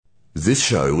This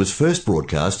show was first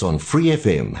broadcast on Free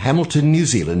FM, Hamilton, New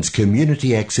Zealand's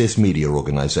community access media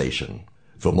organisation.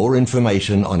 For more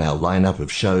information on our lineup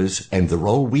of shows and the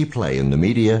role we play in the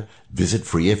media, visit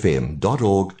freefm.org.nz.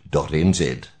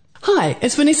 Hi,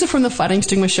 it's Vanessa from the Fighting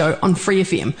Stigma Show on Free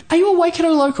FM. Are you a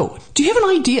Waikato local? Do you have an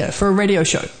idea for a radio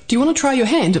show? Do you want to try your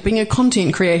hand at being a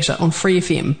content creator on Free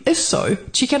FM? If so,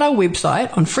 check out our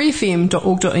website on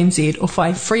freefm.org.nz or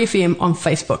find Free FM on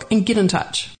Facebook and get in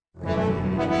touch.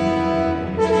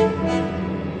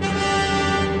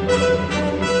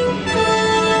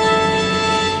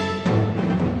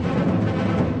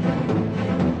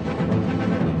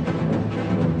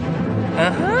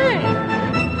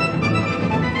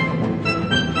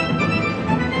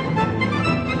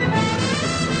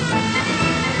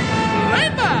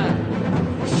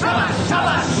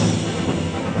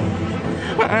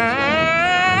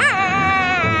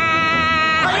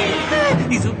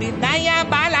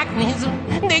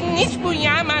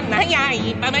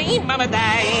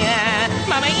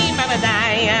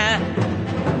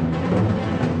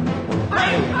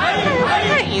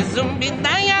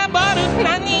 Zumbidaya borut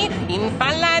nani in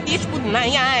falla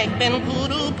disputnaya ek ben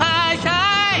kuru pasha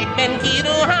ek ben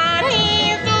kiruhani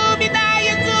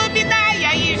zubidaya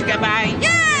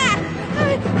ishgabaya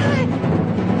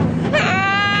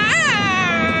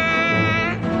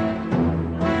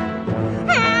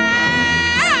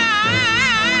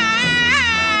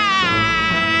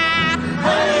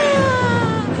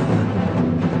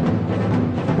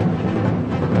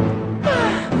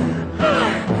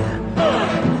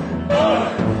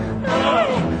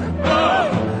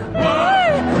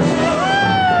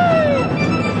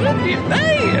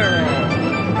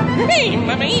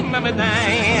Mama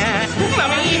daya,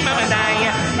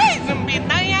 hey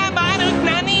zumbidaya barut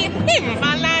nani in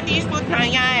falla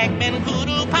disputnaya ek ben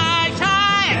kuru pasha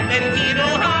ek ben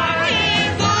kiruhani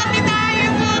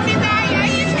zubidaya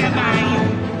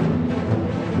ishgabaya.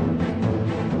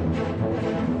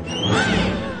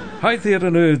 Hi theatre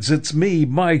nerds, it's me,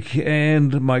 Mike,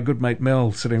 and my good mate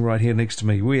Mel sitting right here next to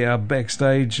me. We are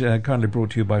Backstage, kindly brought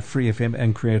to you by Free FM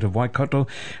and Creative Waikato,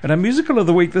 and our musical of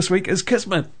the week this week is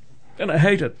Kismet. And I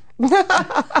hate it.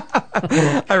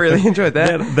 I really enjoyed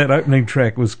that. That opening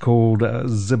track was called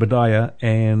Zebediah,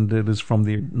 and it is from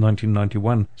the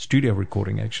 1991 studio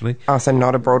recording, actually. Oh, so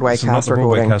not a Broadway cast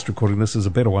recording. Broadway cast recording. This is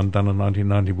a better one done in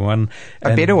 1991.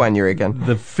 A better one, you reckon?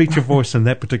 The feature voice in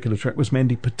that particular track was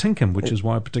Mandy Patinkin, which is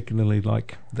why I particularly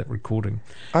like that recording.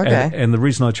 Okay. And the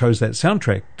reason I chose that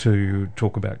soundtrack to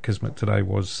talk about Kismet today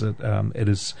was that it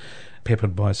is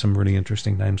peppered by some really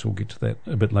interesting names. We'll get to that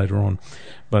a bit later on.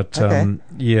 But as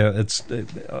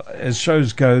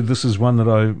shows go, this is one that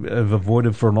I have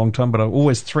avoided for a long time, but I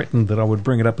always threatened that I would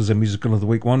bring it up as a musical of the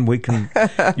week one week, and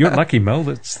you're lucky, Mel,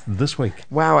 it's this week.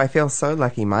 Wow, I feel so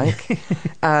lucky, Mike.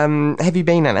 Have you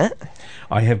been in it?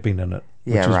 I have been in it,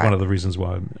 which Yeah, is right. one of the reasons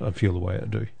why I feel the way I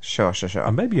do. Sure.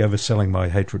 I may be overselling my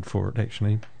hatred for it,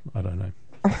 actually. I don't know.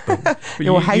 But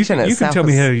Your hate in you can itself tell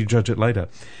me is- how you judge it later.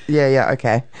 Yeah,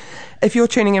 okay. If you're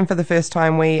tuning in for the first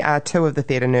time, we are two of the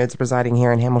theatre nerds residing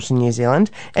here in Hamilton, New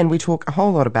Zealand, and we talk a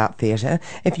whole lot about theatre.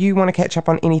 If you want to catch up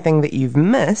on anything that you've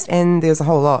missed, and there's a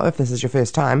whole lot if this is your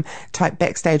first time, type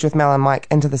Backstage with Mel and Mike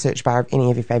into the search bar of any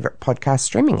of your favourite podcast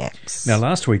streaming apps. Now,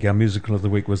 last week, our musical of the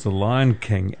week was The Lion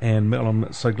King, and Mel,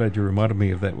 I'm so glad you reminded me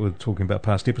of that with talking about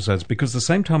past episodes, because at the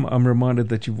same time, I'm reminded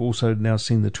that you've also now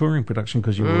seen the touring production,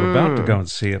 because you were about to go and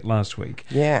see it last week.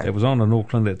 Yeah. It was on in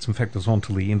Auckland. In fact, it's on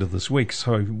till the end of this week.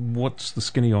 So what's the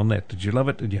skinny on that? Did you love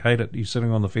it? Did you hate it? Are you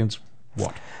sitting on the fence?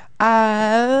 What?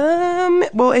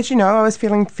 Well, as you know, I was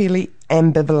feeling fairly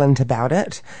ambivalent about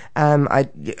it. I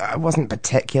wasn't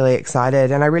particularly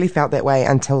excited, and I really felt that way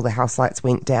until the house lights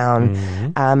went down.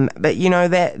 Mm-hmm. But you know,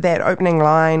 that opening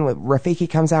line where Rafiki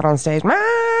comes out on stage,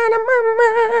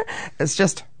 it's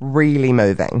just really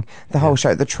moving. The whole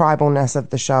show, the tribalness of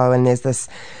the show, and there's this,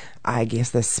 I guess,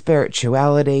 the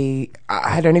spirituality.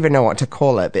 I don't even know what to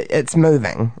call it, but it's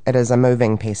moving. It is a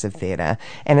moving piece of theatre.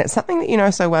 And it's something that you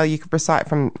know so well. You could recite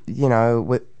from,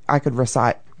 I could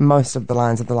recite most of the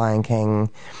lines of The Lion King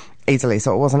easily.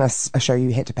 So it wasn't a show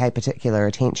you had to pay particular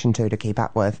attention to keep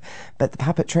up with. But the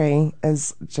puppetry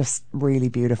is just really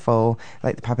beautiful.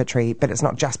 Like the puppetry, but it's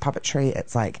not just puppetry.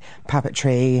 It's like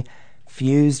puppetry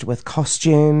fused with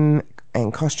costume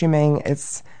and costuming.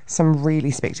 It's some really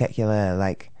spectacular,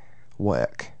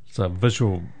 work. It's a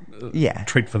visual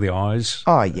treat for the eyes.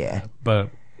 Oh, yeah. But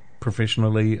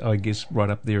professionally, I guess,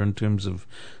 right up there in terms of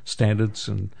standards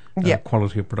and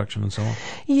quality of production and so on.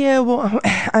 Yeah, well,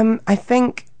 I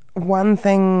think one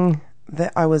thing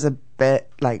that I was a bit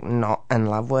not in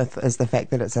love with is the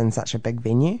fact that it's in such a big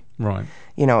venue. Right.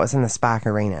 It's in the Spark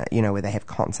Arena, where they have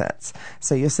concerts.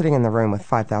 So you're sitting in the room with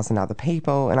 5,000 other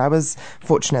people, and I was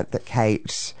fortunate that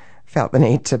Kate felt the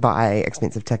need to buy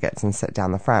expensive tickets and sit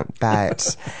down the front,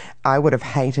 but I would have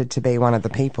hated to be one of the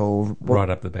people right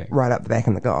up the back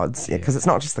in the gods, because it's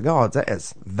not just the gods, it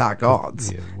is the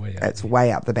gods. It's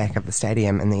way up the back of the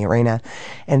stadium in the arena.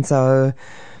 And so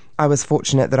I was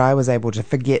fortunate that I was able to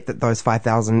forget that those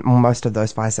 5,000, most of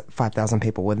those 5,000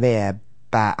 people were there,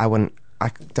 but I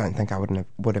don't think I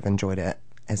would have enjoyed it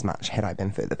as much had I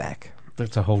been further back.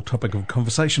 That's a whole topic of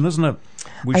conversation, isn't it?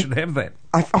 We should have that.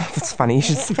 That's funny. You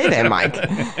should say that, Mike.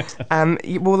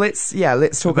 Well, let's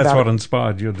talk about. That's what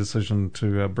inspired your decision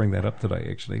to bring that up today,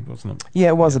 actually, wasn't it? Yeah,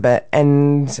 it was a bit,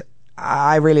 and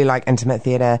I really like intimate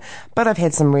theatre, but I've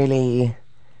had some really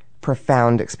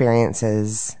profound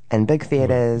experiences in big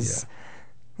theatres. Yeah.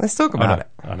 Let's talk about it.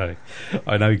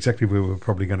 I know exactly where we're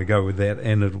probably going to go with that,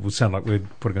 and it will sound like we're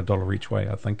putting $1 each way,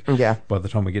 I think, by the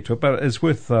time we get to it. But it's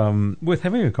worth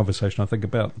having a conversation, I think,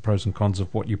 about the pros and cons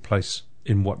of what you place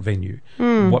in what venue,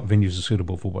 what venues are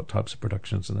suitable for what types of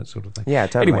productions and that sort of thing. Yeah,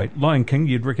 totally. Anyway, Lion King,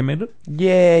 you'd recommend it?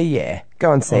 Yeah.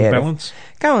 Go and see it. Balance?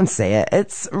 Go and see it.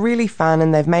 It's really fun,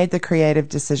 and they've made the creative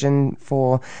decision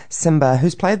for Simba,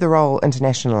 who's played the role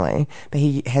internationally, but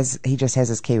he just has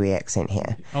his Kiwi accent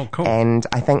here. Oh, cool. And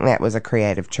I think that was a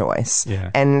creative choice. Yeah.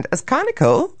 And it's kind of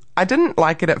cool. I didn't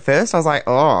like it at first. I was like,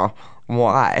 oh,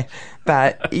 why?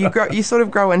 But you sort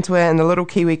of grow into it, and the little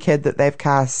Kiwi kid that they've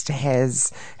cast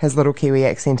has his little Kiwi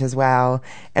accent as well,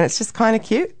 and it's just kind of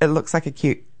cute. It looks like a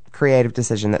cute creative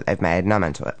decision that they've made, and I'm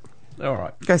into it. All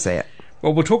right. Go see it.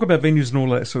 Well, we'll talk about venues and all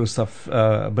that sort of stuff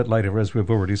a bit later, as we've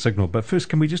already signalled. But first,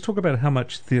 can we just talk about how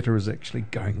much theatre is actually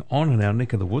going on in our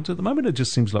neck of the woods? At the moment, it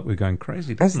just seems like we're going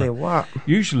crazy, doesn't it? Is there what?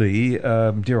 Usually,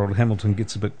 dear old Hamilton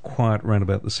gets a bit quiet around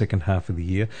about the second half of the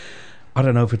year. I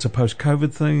don't know if it's a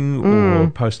post-COVID thing or a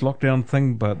post-lockdown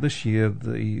thing, but this year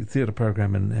the theatre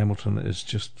program in Hamilton is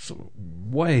just sort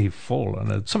of way full, and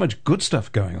there's so much good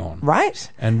stuff going on, right?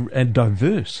 And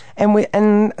diverse.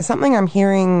 And something I'm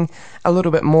hearing a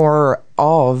little bit more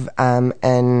of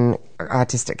in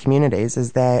artistic communities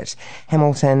is that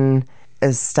Hamilton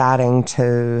is starting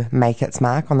to make its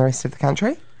mark on the rest of the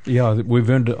country. Yeah, we've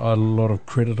earned a lot of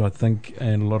credit, I think,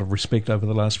 and a lot of respect over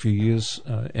the last few years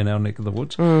in our neck of the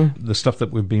woods. The stuff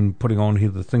that we've been putting on here,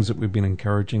 the things that we've been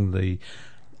encouraging, the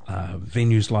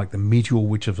venues like the Meteor,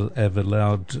 which have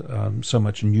allowed so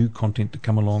much new content to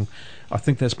come along, I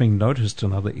think that's being noticed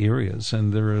in other areas.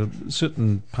 And there are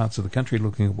certain parts of the country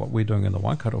looking at what we're doing in the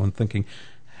Waikato and thinking,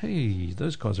 hey,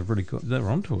 those guys are really good. They're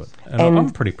onto it. And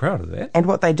I'm pretty proud of that. And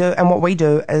what they do and what we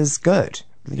do is good.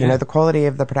 You know, the quality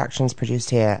of the productions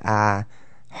produced here are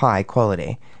high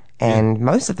quality, and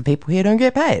most of the people here don't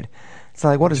get paid.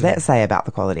 So, what does that say about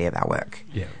the quality of our work?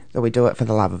 Yeah. That we do it for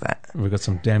the love of it. We've got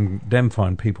some damn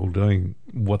fine people doing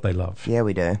what they love. Yeah,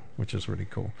 we do. Which is really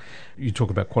cool. You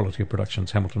talk about quality of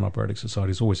productions. Hamilton Operatic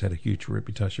Society has always had a huge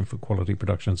reputation for quality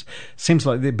productions. Seems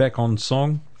like they're back on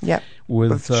song. Yep.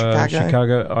 With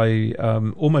Chicago. I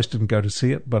almost didn't go to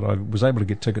see it, but I was able to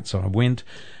get tickets, so I went.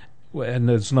 And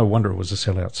it's no wonder it was a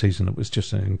sellout season. It was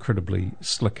just an incredibly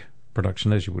slick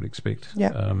production, as you would expect.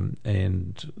 Yep.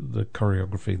 And the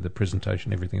choreography, the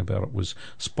presentation, everything about it was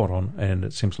spot on. And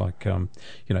it seems like,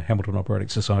 Hamilton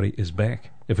Operatic Society is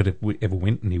back, if it ever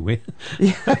went anywhere.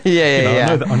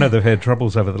 I know they've had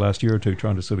troubles over the last year or two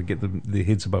trying to sort of get their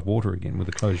heads above water again with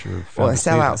the closure of a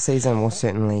sellout season will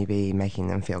certainly be making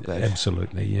them feel good.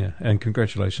 Absolutely, yeah. And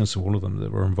congratulations to all of them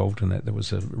that were involved in that. That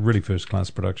was a really first-class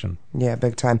production. Yeah,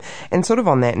 big time. And sort of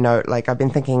on that note, I've been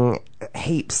thinking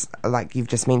heaps, like you've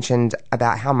just mentioned,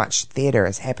 about how much theatre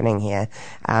is happening here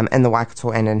in the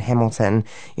Waikato and in Hamilton,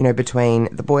 between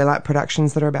the Boil-Up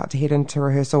productions that are about to head into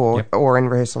rehearsal or in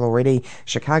rehearsal already,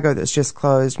 Chicago that's just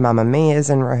closed, Mamma Mia's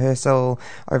in rehearsal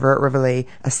over at Rivoli,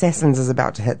 Assassins is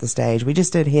about to hit the stage. We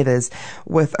just did Heathers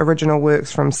with original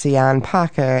works from Sian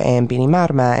Parker and Benny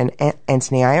Marma and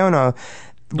Anthony Iono.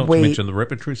 Not to mention the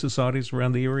repertory societies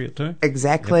around the area too.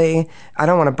 Exactly. Yep. I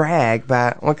don't want to brag,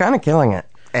 but we're kind of killing it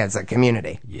as a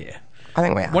community. Yeah. I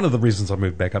think we are. One of the reasons I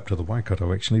moved back up to the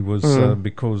Waikato actually was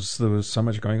because there was so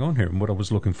much going on here, and what I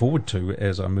was looking forward to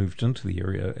as I moved into the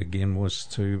area again was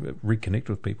to reconnect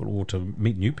with people or to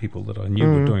meet new people that I knew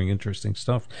were doing interesting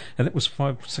stuff, and that was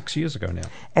 5-6 years ago now.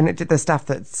 And the stuff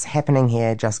that's happening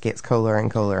here just gets cooler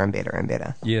and cooler and better and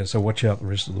better. Yeah, so watch out, the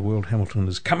rest of the world. Hamilton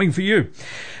is coming for you.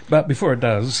 But before it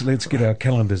does, let's get our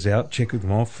calendars out, check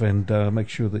them off, and make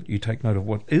sure that you take note of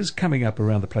what is coming up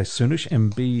around the place soonish,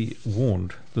 and be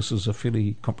warned, this is a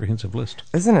fairly comprehensive list.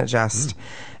 Isn't it just?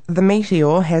 The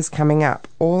Meteor has coming up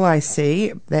All I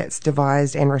See, that's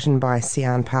devised and written by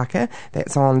Sian Parker.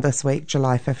 That's on this week,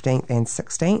 July 15th and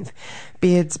 16th.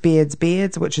 Beards, Beards,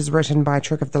 Beards, which is written by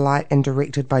Trick of the Light and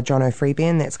directed by John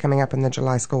O'Freebairn. That's coming up in the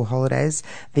July school holidays,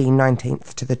 the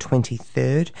 19th to the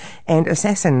 23rd. And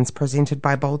Assassins, presented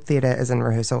by Bold Theatre, is in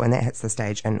rehearsal, and that hits the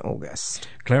stage in August.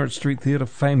 Claret Street Theatre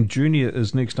Fame Junior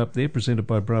is next up there, presented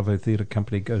by Bravo Theatre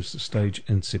Company, goes to stage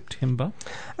in September.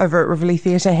 Over at Rivoli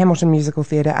Theatre, Hamilton Musical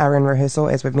Theatre are in rehearsal,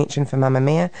 as we've mentioned, for Mamma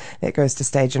Mia. That goes to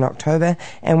stage in October.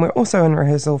 And we're also in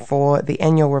rehearsal for the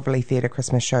annual Rivoli Theatre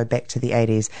Christmas show Back to the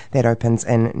 80s. That opens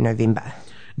in November.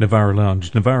 Navarra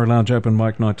Lounge open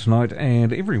mic night tonight,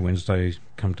 and every Wednesday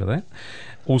come to that.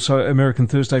 Also, American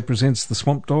Thursday presents The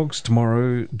Swamp Dogs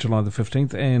tomorrow, July the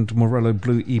 15th, and Morello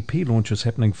Blue EP launch is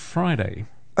happening Friday.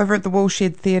 Over at the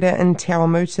Woolshed Theatre in Te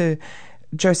Awamutu,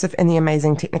 Joseph and the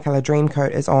Amazing Technicolor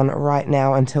Dreamcoat is on right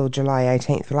now until July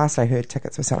 18th. Last I heard,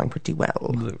 tickets were selling pretty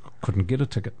well. Couldn't get a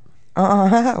ticket.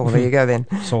 Well, there you go then.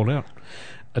 Sold out.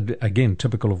 Again,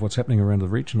 typical of what's happening around the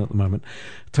region at the moment.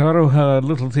 Taroha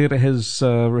Little Theatre has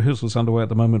rehearsals underway at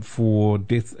the moment for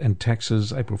Death and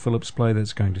Taxes, April Phillips play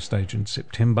that's going to stage in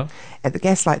September. At the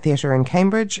Gaslight Theatre in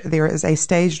Cambridge, there is a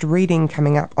staged reading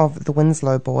coming up of The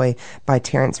Winslow Boy by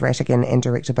Terence Rattigan and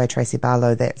directed by Tracy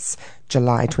Barlow. That's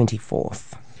July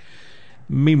 24th.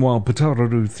 Meanwhile,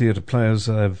 Pataru Theatre players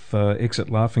have Exit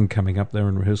Laughing coming up. They're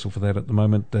in rehearsal for that at the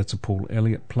moment. That's a Paul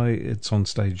Elliott play. It's on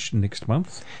stage next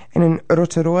month. And in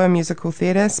Rotorua Musical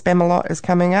Theatre, Spamalot is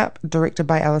coming up, directed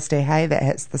by Alistair Hay. That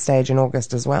hits the stage in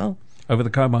August as well. Over the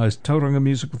Kaimais, Tauranga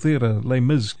Musical Theatre, Les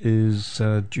Mis is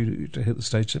due to hit the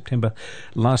stage September.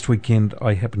 Last weekend,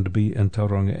 I happened to be in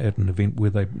Tauranga at an event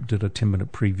where they did a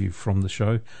 10-minute preview from the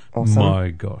show. Awesome. My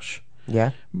gosh.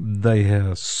 Yeah. They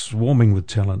are swarming with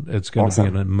talent. It's going to be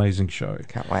an amazing show.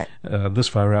 Can't wait. This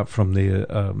far out from their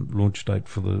launch date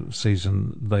for the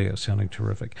season, they are sounding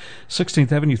terrific.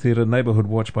 16th Avenue Theatre, Neighbourhood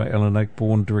Watch by Alan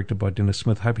Ayckbourn, directed by Dennis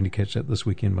Smith. Hoping to catch that this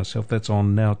weekend myself. That's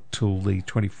on now till the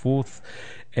 24th.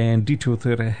 And Detour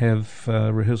Theatre have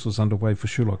rehearsals underway for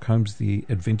Sherlock Holmes, The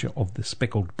Adventure of the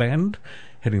Speckled Band,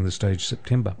 hitting the stage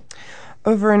September.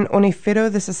 Over in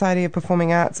Onifero, the Society of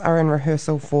Performing Arts are in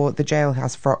rehearsal for The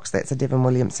Jailhouse Frocks. That's a Devon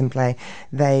Williamson play.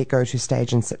 They go to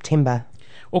stage in September.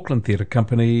 Auckland Theatre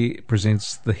Company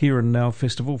presents the Here and Now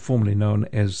Festival, formerly known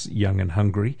as Young and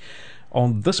Hungry.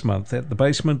 On this month at the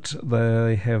Basement,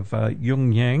 they have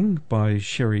Yung Yang by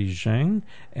Sherry Zhang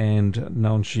and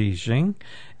Naunshi Zheng,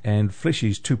 and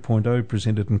Fleshy's 2.0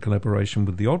 presented in collaboration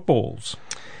with the Oddballs.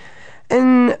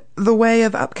 In the way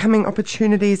of upcoming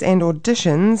opportunities and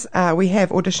auditions, we have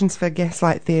auditions for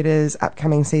Gaslight Theatre's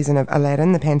upcoming season of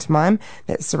Aladdin, the pantomime.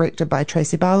 That's directed by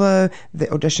Tracy Barlow. The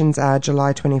auditions are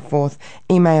July 24th.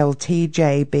 Email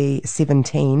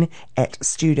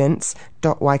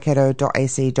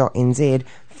tjb17@students.waikato.ac.nz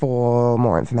for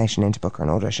more information and to book an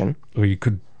audition. Or you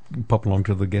could pop along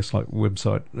to the Gaslight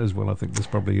website as well. I think there's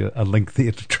probably a link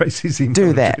there to Tracy's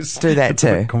email address. Do that it's too.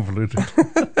 A bit convoluted.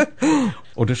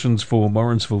 Auditions for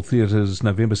Morrinsville Theatre's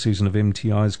November season of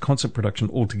MTI's concert production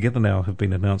Altogether Now have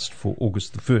been announced for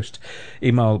August the 1st.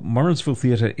 Email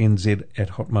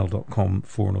morrinsvilletheatrenz@hotmail.com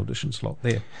for an audition slot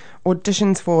there.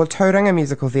 Auditions for Tauranga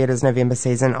Musical Theatre's November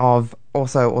season of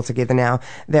also Altogether Now.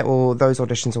 Those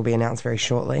auditions will be announced very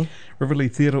shortly. Rivoli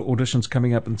Theatre auditions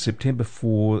coming up in September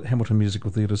for Hamilton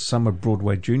Musical Theatre's Summer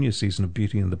Broadway Junior season of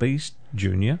Beauty and the Beast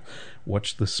Junior.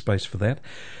 Watch this space for that.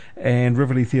 And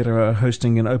Rivoli Theatre are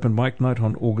hosting an open mic night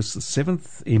on August the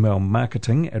 7th. Email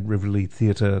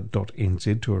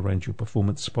marketing@rivolitheatre.nz to arrange your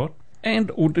performance spot. And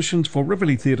auditions for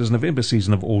Rivoli Theatre's November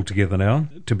season of All Together Now,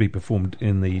 to be performed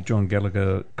in the John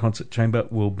Gallagher Concert Chamber,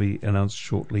 will be announced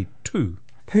shortly too.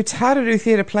 Putaru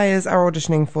Theatre players are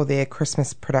auditioning for their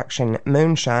Christmas production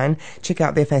Moonshine. Check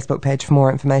out their Facebook page for more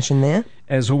information there.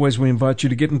 As always, we invite you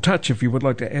to get in touch if you would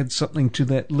like to add something to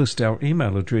that list. Our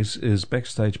email address is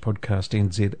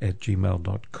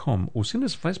backstagepodcastnz@gmail.com, or send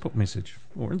us a Facebook message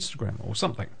or Instagram or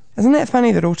something. Isn't that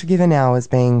funny that All Together Now is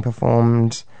being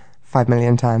performed 5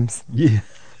 million times? Yeah,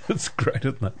 it's great,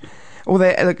 isn't it? Well,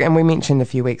 and we mentioned a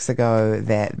few weeks ago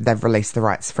that they've released the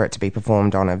rights for it to be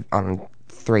performed on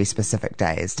 3 specific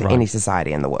days to any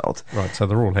society in the world. Right, so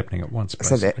they're all happening at once,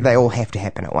 basically. So they all have to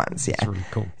happen at once, yeah. That's really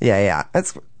cool. Yeah.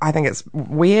 I think it's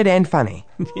weird and funny.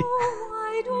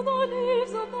 Why do the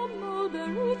leaves of the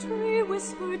mulberry tree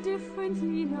whisper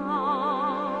differently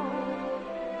now?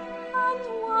 And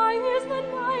why is the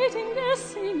nightingale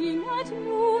singing at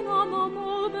noon on the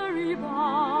mulberry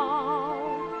bough?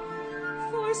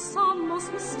 For some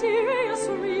most mysterious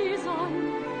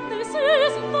reason, this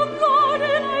isn't the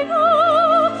garden I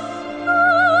know. No,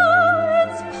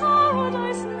 it's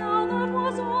paradise now that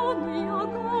was all.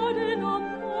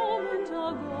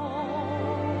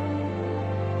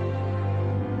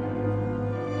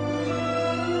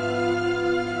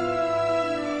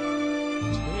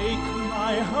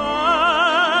 my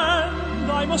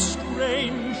hand, I'm a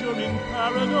stranger in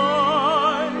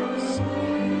paradise,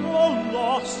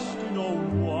 lost in a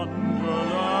wonderland,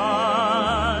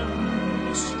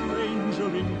 a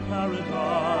stranger in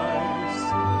paradise.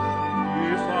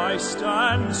 If I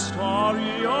stand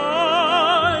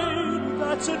starry-eyed,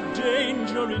 that's a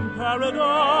danger in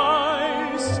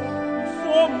paradise,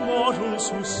 for mortals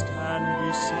who stand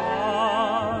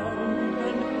beside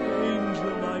an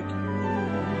angel like you.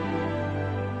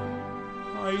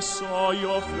 I saw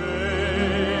your face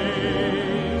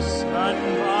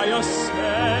and I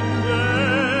ascended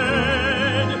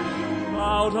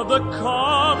out of the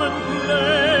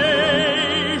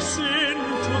commonplace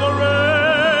into the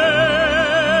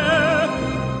rare,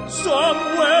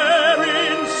 somewhere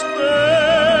in space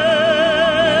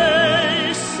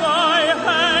I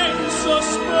hang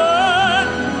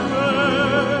suspended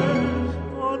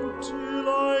until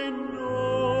I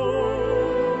know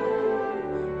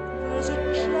there's a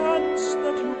chance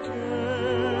that you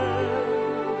care.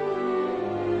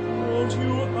 Won't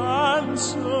you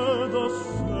answer the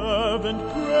fervent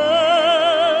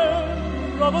prayer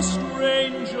of a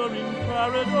stranger in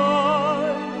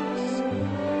paradise?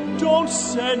 Don't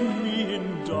send me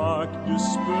in dark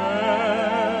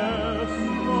despair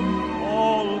from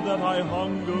all that I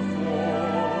hunger for,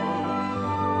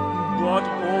 but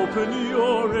open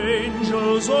your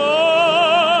angels'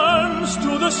 arms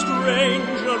to the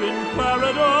stranger in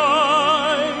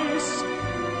paradise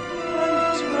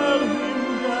and tell him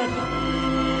that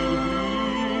he'll be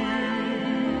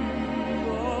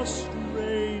a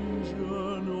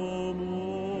stranger no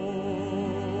more.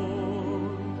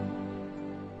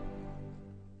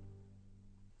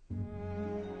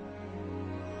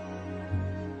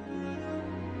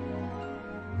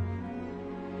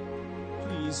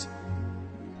 Please,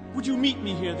 would you meet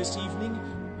me here this evening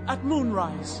at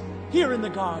moonrise, here in the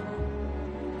garden?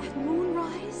 At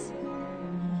moonrise?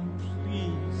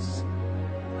 Please.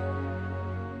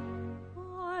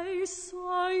 I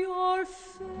saw your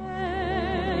face,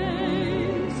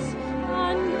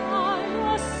 and I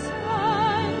ascended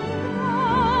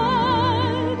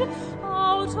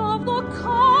out of the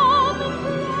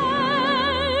commonplace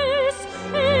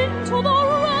into the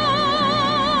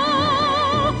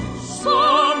rare,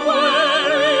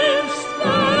 somewhere in space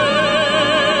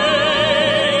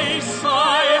I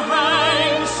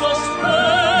hang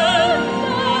suspended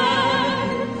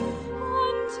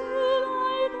until I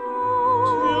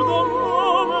Till know the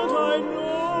moment I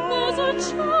know there's a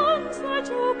chance that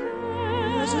you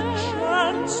care. there's a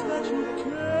chance that you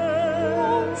care.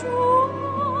 Won't you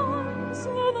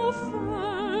answer the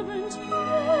fervent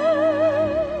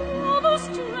prayer of a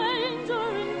stranger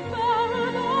in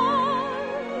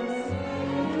paradise?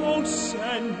 Don't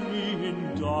send me in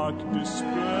dark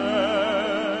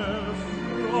despair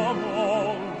from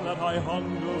all that I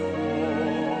hunger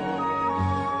for,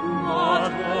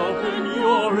 but open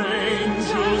your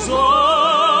angels'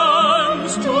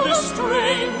 arms to the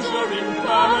stranger in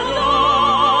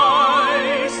paradise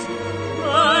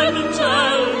and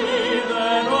tell me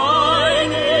that I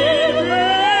need be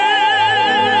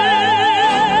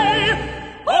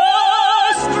a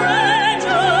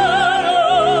stranger no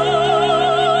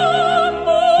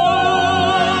more.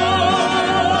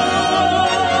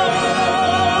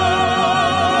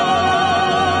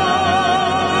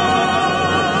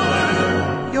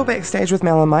 You're backstage with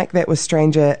Mel and Mike. That was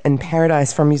Stranger in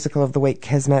Paradise from Musical of the Week,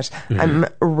 Kismet. I'm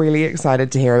really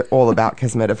excited to hear all about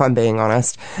Kismet, if I'm being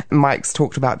honest. Mike's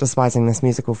talked about despising this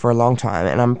musical for a long time,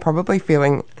 and I'm probably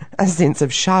feeling a sense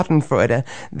of schadenfreude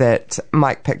that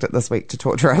Mike picked it this week to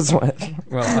torture us with.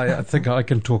 Well, I think I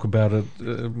can talk about it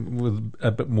with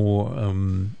a bit more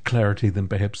clarity than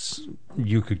perhaps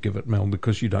you could give it, Mel,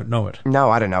 because you don't know it. No,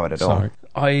 I don't know it at all. So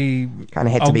I Kind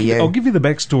of had to be you. I'll give you the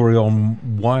backstory on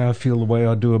why I feel the way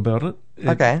I do about it.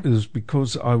 Okay. It is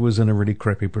because I was in a really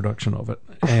crappy production of it.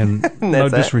 And no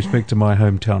That's it. disrespect to my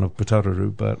hometown of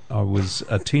Putaruru, but I was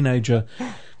a teenager.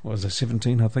 What was I,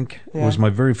 17, I think? It was my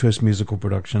very first musical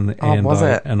production. And was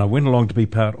it? And I went along to be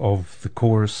part of the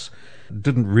chorus.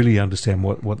 Didn't really understand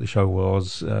what the show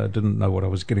was. Didn't know what I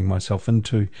was getting myself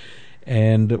into.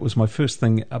 And it was my first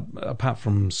thing, apart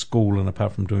from school and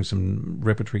apart from doing some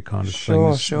repertory kind of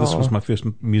things. Sure. This was my first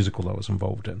musical I was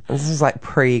involved in. This is like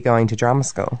pre-going to drama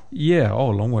school. Yeah, a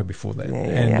long way before that.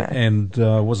 And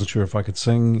wasn't sure if I could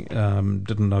sing,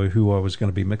 didn't know who I was going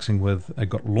to be mixing with. I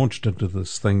got launched into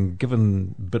this thing,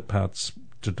 given bit parts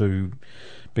to do,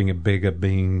 being a beggar,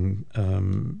 being a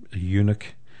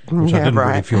eunuch, which I didn't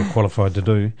really feel qualified to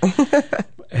do.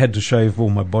 had to shave all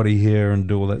my body hair and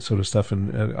do all that sort of stuff,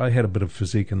 and I had a bit of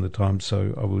physique in the time,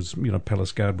 so I was,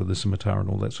 palace guard with the scimitar and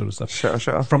all that sort of stuff.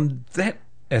 Sure. From that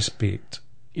aspect,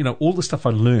 all the stuff I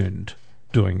learned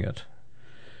doing it,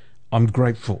 I'm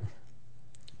grateful,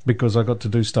 because I got to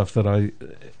do stuff that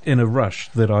in a rush,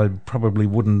 that I probably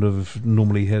wouldn't have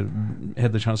normally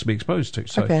had the chance to be exposed to.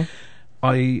 So okay.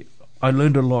 I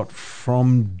learned a lot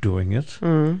from doing it,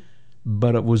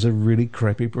 but it was a really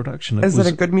crappy production. Is it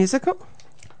a good musical?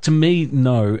 To me,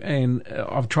 no, and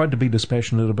I've tried to be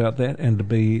dispassionate about that and to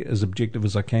be as objective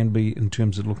as I can be in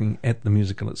terms of looking at the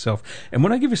musical itself. And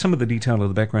when I give you some of the detail of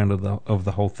the background of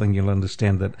the whole thing, you'll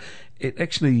understand that it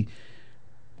actually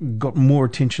got more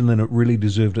attention than it really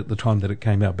deserved at the time that it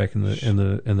came out back in the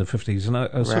 50s. And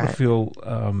I sort of feel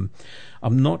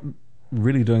I'm not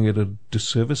really doing it a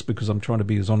disservice, because I'm trying to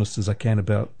be as honest as I can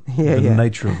about the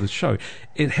nature of the show.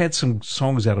 It had some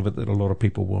songs out of it that a lot of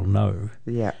people will know.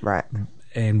 Yeah, right.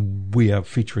 And we are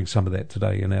featuring some of that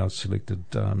today in our selected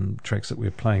tracks that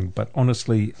we're playing. But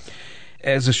honestly,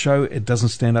 as a show, it doesn't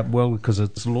stand up well, because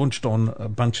it's launched on a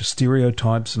bunch of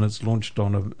stereotypes, and it's launched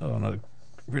on a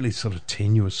really sort of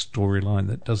tenuous storyline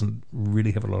that doesn't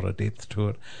really have a lot of depth to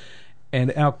it.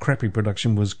 And our crappy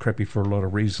production was crappy for a lot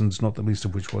of reasons, not the least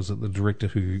of which was that the director,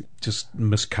 who just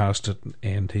miscast it,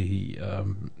 and he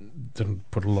didn't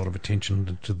put a lot of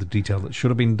attention to the detail that should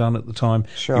have been done at the time.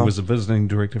 Sure. He was a visiting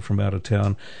director from out of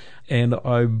town. And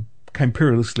I came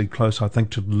perilously close, I think,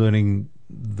 to learning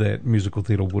that musical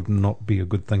theatre would not be a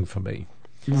good thing for me.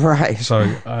 Right. So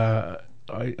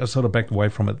I sort of backed away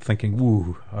from it, thinking,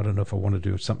 "Ooh, I don't know if I want to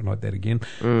do something like that again."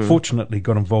 Fortunately,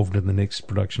 got involved in the next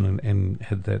production and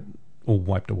had that all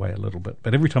wiped away a little bit.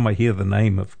 But every time I hear the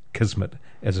name of Kismet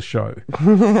as a show,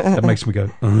 it makes me go,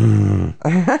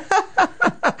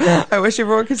 I wish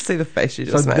everyone could see the face you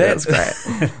just made. That's great.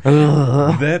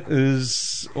 That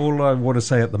is all I want to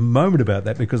say at the moment about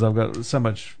that, because I've got so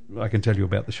much I can tell you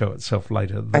about the show itself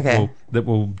later that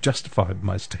will justify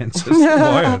my stance as to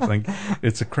why I think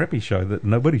it's a crappy show that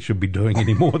nobody should be doing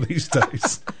anymore these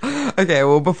days. Okay,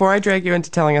 well, before I drag you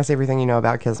into telling us everything you know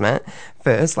about Kismet,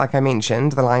 first, like I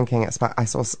mentioned, The Lion King I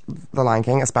saw The Lion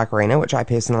King at Spark Arena, which I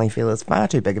personally feel is far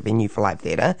too big a venue for live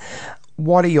theatre.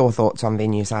 What are your thoughts on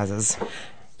venue sizes?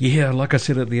 Yeah, like I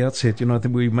said at the outset, I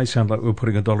think we may sound like we're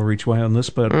putting $1 each way on this,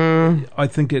 but I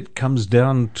think it comes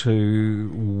down to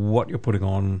what you're putting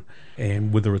on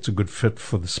and whether it's a good fit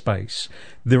for the space.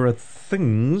 There are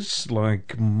things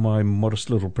like my modest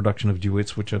little production of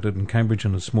duets, which I did in Cambridge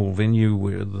in a small venue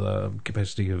with a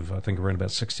capacity of, I think, around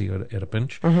about 60 at a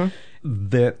pinch,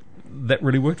 that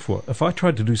really worked for it. If I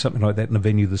tried to do something like that in a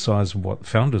venue the size of what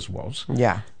Founders was,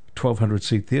 1,200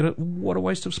 seat theatre, what a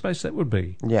waste of space that would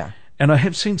be. Yeah. And I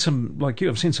have seen some, like you,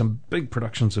 I've seen some big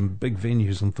productions in big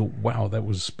venues and thought, wow, that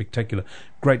was spectacular.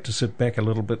 Great to sit back a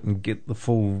little bit and get the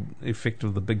full effect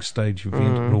of the big stage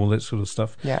event and all that sort of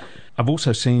stuff. Yeah. I've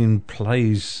also seen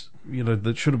plays,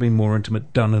 that should have been more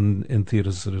intimate, done in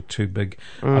theatres that are too big.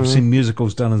 I've seen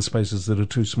musicals done in spaces that are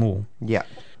too small. Yeah.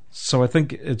 So I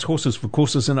think it's horses for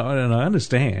courses, and I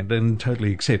understand and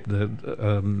totally accept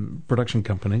that production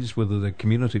companies, whether they're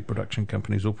community production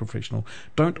companies or professional,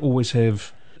 don't always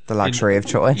have the luxury of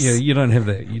choice. Yeah, you don't have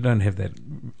that. You don't have that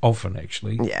often,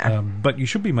 actually. Yeah. But you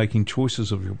should be making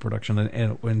choices of your production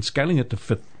and scaling it to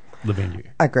fit the venue.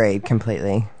 Agreed,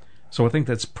 completely. So I think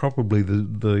that's probably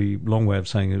the long way of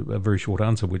saying a very short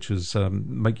answer, which is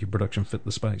make your production fit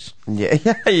the space.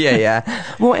 Yeah.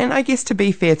 Well, and I guess to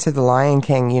be fair to The Lion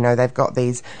King, they've got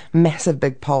these massive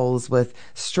big poles with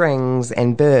strings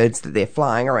and birds that they're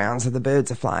flying around, so the birds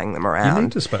are flying them around. You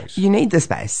need the space. You need the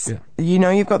space.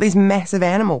 Yeah. You've got these massive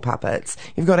animal puppets.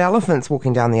 You've got elephants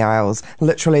walking down the aisles,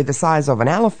 literally the size of an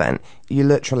elephant. You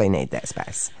literally need that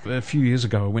space. A few years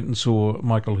ago, I went and saw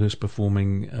Michael Hurst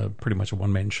performing pretty much a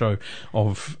one-man show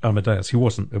of Amadeus. It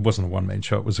wasn't a one-man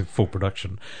show, it was a full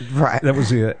production. Right. That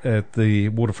was at the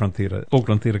Waterfront Theatre,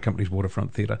 Auckland Theatre Company's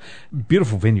Waterfront Theatre.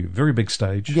 Beautiful venue, very big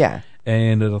stage. Yeah.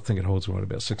 And I think it holds about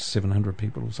 600-700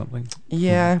 people or something.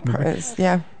 Yeah,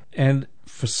 yeah. And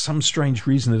for some strange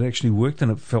reason, it actually worked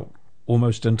and it felt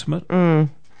almost intimate.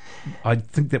 I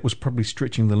think that was probably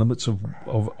stretching the limits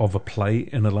of a play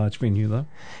in a large venue, though.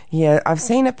 Yeah, I've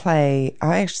seen a play.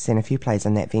 I've actually seen a few plays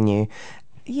in that venue.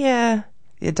 Yeah,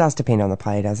 it does depend on the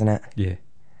play, doesn't it? Yeah.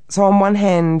 So on one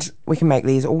hand, we can make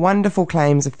these wonderful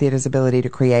claims of theatre's ability to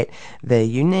create the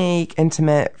unique,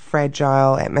 intimate,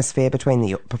 fragile atmosphere between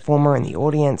the performer and the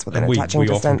audience within a touching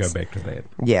distance. We often go back to that.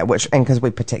 Yeah, because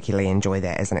we particularly enjoy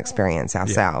that as an experience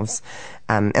ourselves.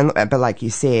 Yeah. But like you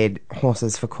said,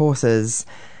 horses for courses.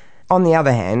 On the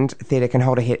other hand, theatre can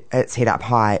hold its head up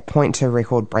high, point to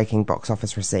record-breaking box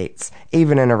office receipts,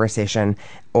 even in a recession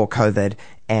or COVID,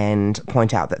 and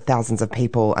point out that thousands of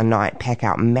people a night pack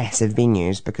out massive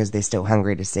venues because they're still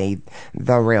hungry to see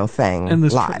the real thing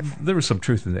and live. There is some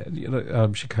truth in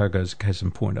that. Chicago's a case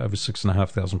in point. Over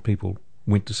 6,500 people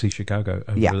went to see Chicago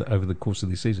over the course of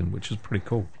the season, which is pretty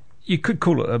cool. You could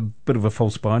call it a bit of a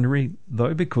false binary,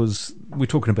 though, because we're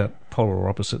talking about polar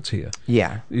opposites here.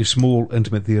 Yeah. Your small,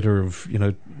 intimate theatre of,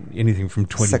 anything from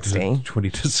 20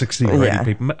 to 60 or 80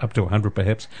 people, up to 100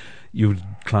 perhaps, you would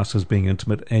class as being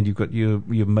intimate, and you've got your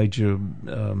major...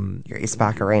 your East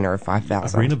Park Arena of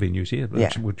 5,000. Arena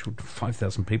venues, which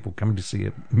 5,000 people coming to see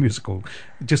a musical.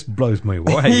 It just blows me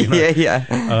away,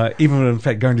 even, in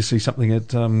fact, going to see something at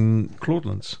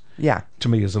Claudelands. Yeah. To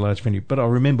me, is a large venue. But I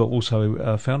remember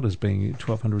also Founders being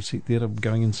 1,200 seat theatre,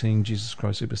 going and seeing Jesus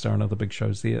Christ Superstar and other big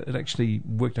shows there. It actually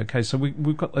worked okay. So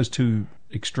we've got those two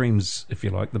extremes, if you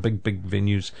like, the big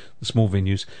venues, the small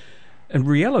venues. In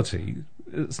reality,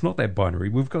 it's not that binary.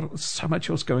 We've got so much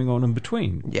else going on in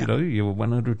between. Yeah. Your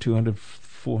 100, 200,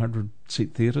 400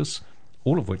 seat theatres,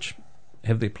 all of which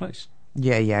have their place.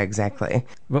 Yeah, exactly.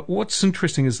 But what's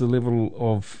interesting is the level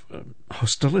of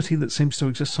hostility that seems to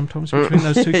exist sometimes between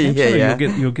those two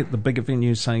camps. You'll get the bigger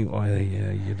venues saying, "Oh,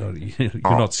 yeah, you're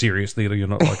not serious theatre. You're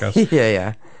not like us."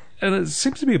 Yeah. And it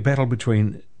seems to be a battle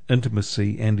between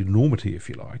intimacy and enormity, if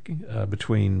you like,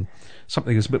 between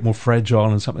something that's a bit more fragile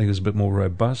and something that's a bit more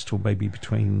robust, or maybe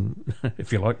between,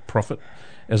 if you like, profit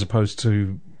as opposed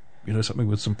to something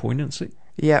with some poignancy.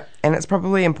 Yeah, and it's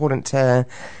probably important to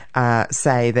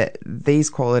say that these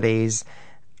qualities,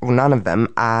 well, none of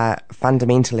them are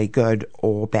fundamentally good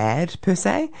or bad per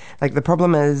se. Like, the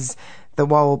problem is that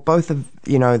while both of,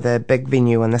 the big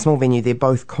venue and the small venue, they're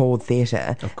both called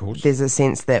theatre, of course, there's a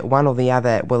sense that one or the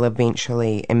other will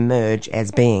eventually emerge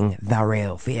as being the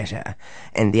real theatre,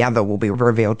 and the other will be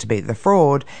revealed to be the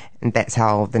fraud, and that's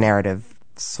how the narrative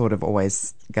sort of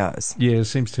always goes. Yeah, it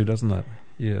seems to, doesn't it?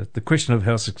 Yeah, the question of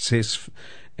how success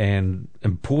and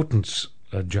importance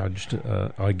are judged,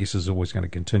 I guess, is always going to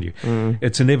continue.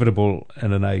 It's inevitable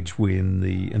in an age when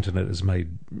the internet has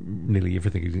made nearly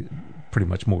everything pretty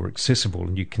much more accessible,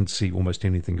 and you can see almost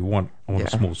anything you want on a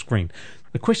small screen.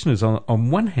 The question is, on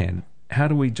one hand, how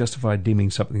do we justify deeming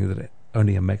something that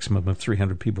only a maximum of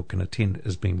 300 people can attend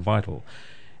as being vital?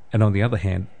 And on the other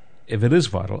hand, if it is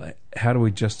vital, how do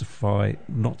we justify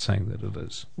not saying that it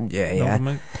is? Yeah.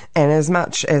 And as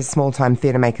much as small-time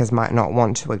theatre makers might not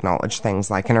want to acknowledge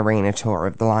things like an arena tour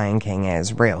of The Lion King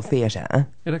as real theatre...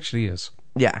 It actually is.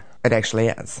 Yeah, it actually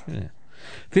is. Yeah.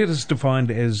 Theatre is defined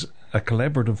as a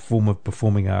collaborative form of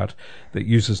performing art that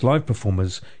uses live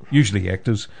performers, usually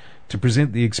actors, to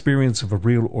present the experience of a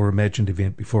real or imagined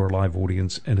event before a live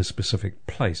audience in a specific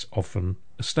place, often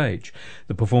a stage.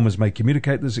 The performers may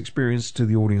communicate this experience to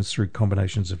the audience through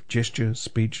combinations of gesture,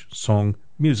 speech, song,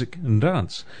 music and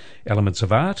dance. Elements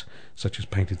of art, such as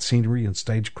painted scenery and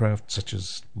stagecraft, such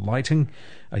as lighting,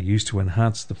 are used to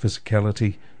enhance the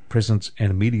physicality, presence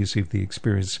and immediacy of the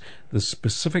experience. The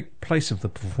specific place of the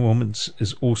performance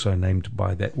is also named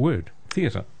by that word,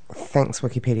 theatre. Thanks,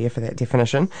 Wikipedia, for that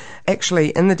definition.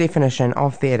 Actually, in the definition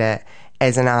of theatre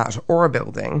as an art or a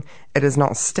building, it is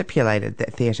not stipulated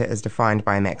that theatre is defined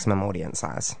by a maximum audience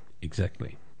size.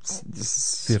 Exactly.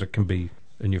 Theatre can be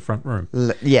in your front room.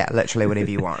 Literally whatever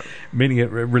you want. Meaning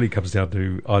it really comes down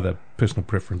to either personal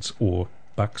preference or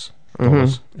bucks,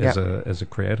 dollars, as a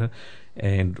creator,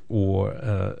 and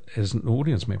or as an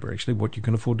audience member, actually, what you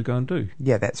can afford to go and do.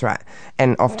 Yeah, that's right.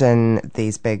 And often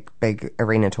these big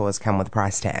arena tours come with a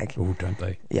price tag. Oh, don't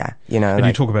they? Yeah, And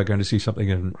you talk about going to see something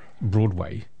in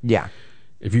Broadway. Yeah.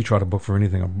 If you try to book for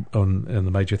anything in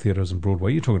the major theatres in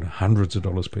Broadway, you're talking hundreds of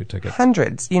dollars per ticket.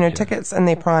 Hundreds. Tickets in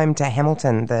their prime to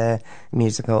Hamilton, the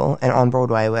musical, and on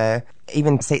Broadway were,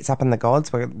 even seats up in the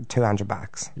gods were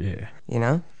 $200.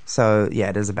 Yeah. So, yeah,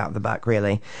 it is about the buck,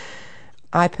 really.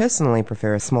 I personally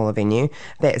prefer a smaller venue.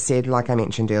 That said, like I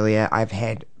mentioned earlier, I've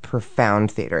had profound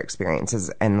theatre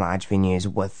experiences in large venues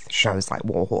with shows like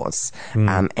Warhorse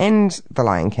and The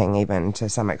Lion King even to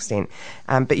some extent.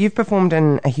 But you've performed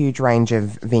in a huge range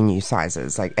of venue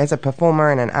sizes. Like, as a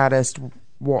performer and an artist,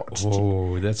 what?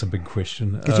 Oh, that's a big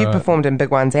question. Because you performed in big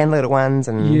ones and little ones.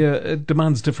 And yeah, it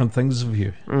demands different things of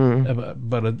you.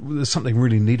 But there's something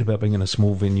really neat about being in a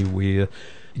small venue where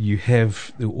you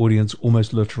have the audience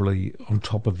almost literally on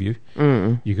top of you.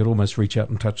 You could almost reach out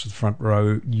and touch the front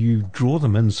row. You draw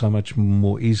them in so much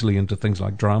more easily into things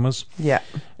like dramas. Yeah.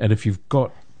 And if you've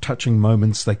got touching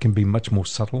moments, they can be much more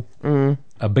subtle.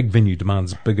 A big venue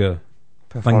demands bigger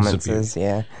performances.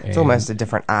 Yeah, it's almost a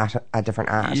different art.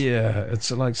 Yeah,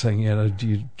 it's like saying,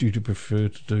 do you prefer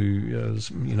to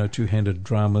do two-handed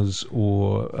dramas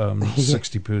or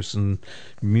 60-person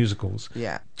musicals?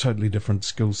 Yeah, totally different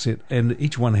skill set, and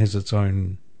each one has its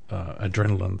own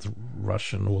adrenaline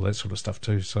rush and all that sort of stuff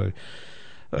too. So.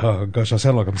 Oh gosh, I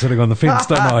sound like I'm sitting on the fence,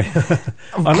 don't I?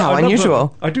 How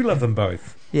unusual. I do love them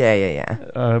both. Yeah.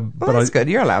 But that's good.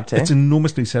 You're allowed to. It's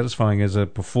enormously satisfying as a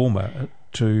performer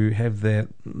to have that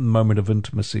moment of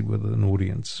intimacy with an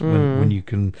audience when you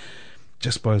can,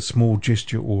 just by a small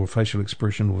gesture or a facial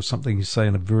expression or something you say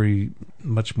in a very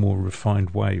much more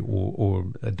refined way or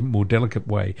a more delicate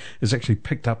way, is actually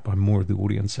picked up by more of the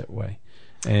audience that way.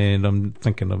 And I'm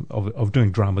thinking of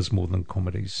doing dramas more than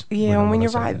comedies. Yeah, when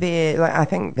you're right there, like, I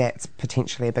think that's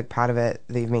potentially a big part of it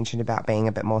that you've mentioned about being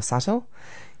a bit more subtle.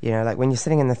 You know, like when you're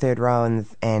sitting in the third row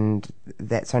and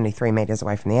that's only 3 meters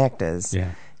away from the actors, you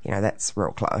know, that's real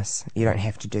close. You don't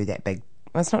have to do that big,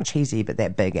 well, it's not cheesy, but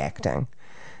that big acting.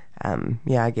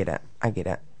 Yeah, I get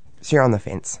it. So you're on the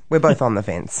fence. We're both on the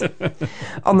fence.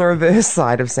 On the reverse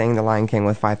side of seeing The Lion King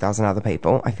with 5,000 other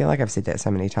people, I feel like I've said that so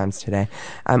many times today.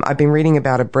 I've been reading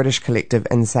about a British collective,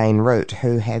 Insane Route,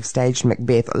 who have staged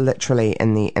Macbeth literally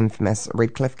in the infamous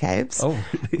Redcliffe Caves. Oh,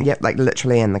 really? Yep, like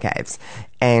literally in the caves.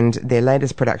 And their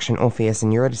latest production, Orpheus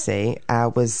and Eurydice,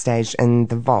 was staged in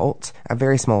the vault, a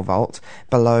very small vault,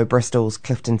 below Bristol's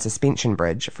Clifton Suspension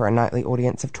Bridge for a nightly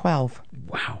audience of 12.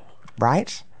 Wow.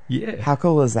 Right? Yeah. How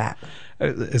cool is that?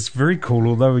 It's very cool,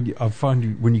 although I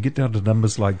find when you get down to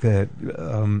numbers like that,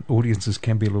 audiences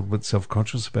can be a little bit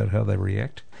self-conscious about how they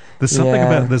react. There's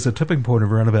something there's a tipping point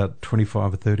of around about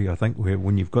 25 or 30, I think, where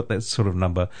when you've got that sort of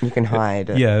number... You can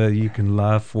hide it. Yeah, you can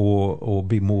laugh or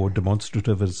be more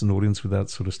demonstrative as an audience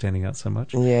without sort of standing out so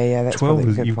much. Yeah, that's 12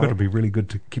 probably a good you've point. got to be really good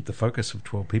to keep the focus of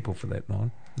 12 people for that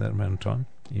amount of time.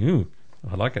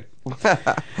 I like it.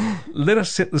 Let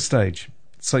us set the stage.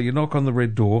 So you knock on the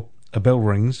red door, a bell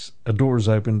rings, a door is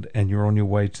opened, and you're on your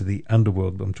way to the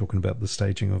underworld. I'm talking about the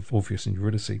staging of Orpheus and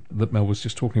Eurydice that Mel was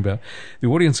just talking about. The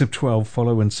audience of 12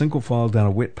 follow in single file down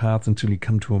a wet path until you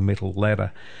come to a metal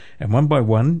ladder. And one by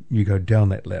one, you go down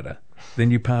that ladder.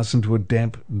 Then you pass into a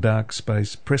damp, dark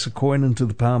space, press a coin into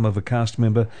the palm of a cast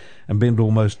member, and bend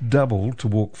almost double to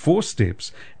walk 4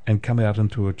 steps and come out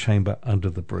into a chamber under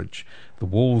the bridge. The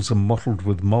walls are mottled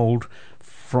with mould.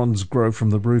 Fronds grow from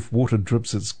the roof, water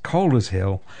drips, it's cold as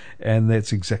hell, and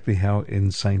that's exactly how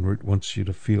Insane Route wants you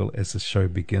to feel as the show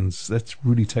begins. That's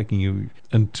really taking you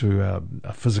into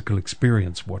a physical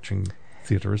experience watching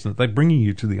theatre, isn't it? They're bringing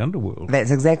you to the underworld. That's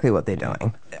exactly what they're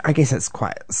doing. I guess it's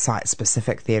quite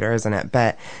site-specific theatre, isn't it?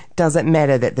 But does it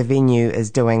matter that the venue is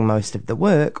doing most of the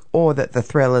work, or that the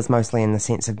thrill is mostly in the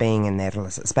sense of being in that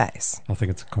illicit space? I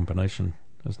think it's a combination,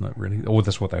 isn't it, really? Or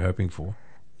that's what they're hoping for.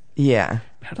 Yeah.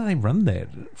 How do they run that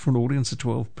for an audience of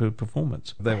 12 per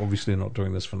performance? They're obviously not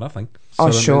doing this for nothing.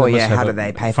 Oh, sure, yeah. How do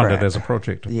they pay for it? Funded as a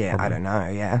project. Yeah, probably. I don't know,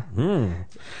 yeah.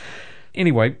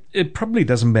 Anyway, it probably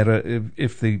doesn't matter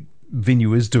if the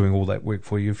venue is doing all that work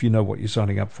for you. If you know what you're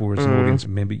signing up for as an audience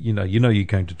member, you know you're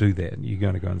going to do that. You're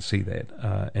going to go and see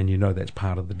that, and you know that's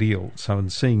part of the deal. So in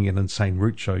seeing an Insane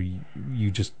Route show,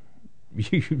 you just...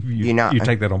 You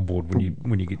take that on board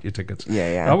when you get your tickets.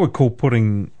 Yeah. I would call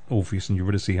putting Orpheus and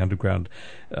Eurydice Underground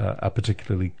a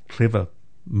particularly clever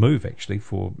move, actually,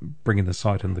 for bringing the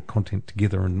site and the content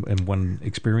together in one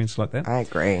experience like that. I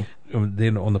agree.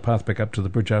 Then on the path back up to the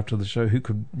bridge after the show, who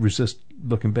could resist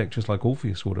looking back just like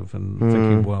Orpheus would have and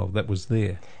thinking, wow, that was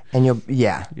there. And you're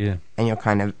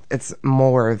kind of, it's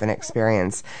more of an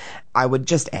experience. I would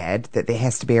just add that there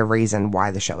has to be a reason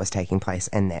why the show is taking place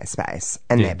in that space,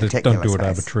 that particular don't do space. it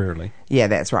arbitrarily. Yeah,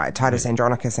 that's right. Titus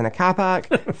Andronicus in a car park,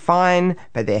 fine,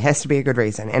 but there has to be a good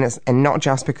reason, and not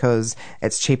just because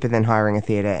it's cheaper than hiring a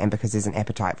theatre and because there's an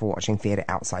appetite for watching theatre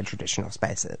outside traditional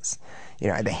spaces. You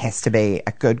know, there has to be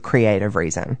a good creative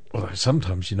reason. Although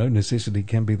sometimes, necessity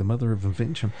can be the mother of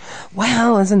invention.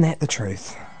 Well, isn't that the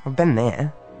truth? I've been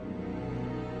there.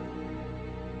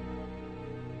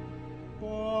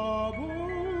 Baubles,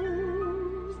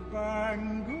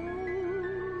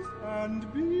 bangles,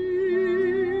 and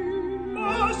beads.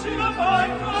 Oh, sing a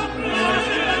fine company,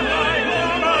 sing a fine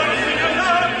company, sing a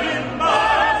laughing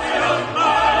bar, sing a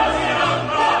bar, sing a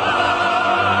bar.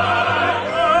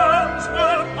 Girls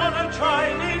work on a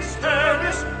Chinese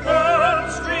terrace,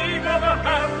 girls dream of a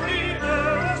happy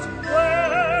heiress,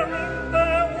 wearing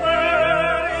their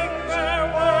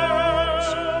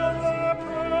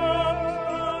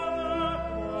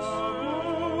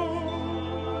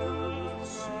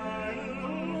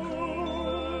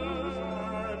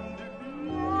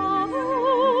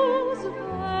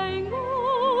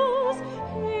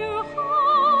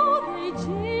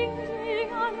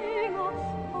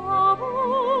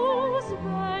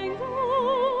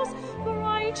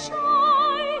bright shining.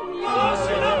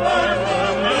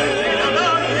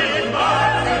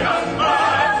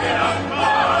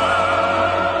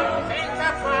 Take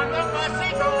the fond of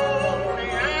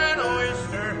Macedonian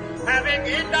oyster, having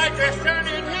indigestion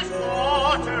in his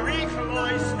watery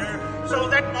cloister, so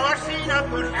that Marcina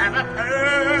could have a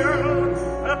pearl,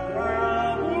 a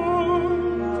crown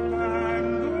of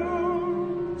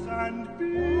bangles and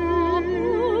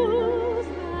Bubbles,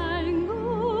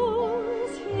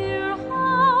 bangles, hear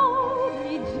how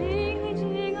they jing,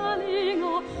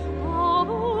 jing-a-ling-a.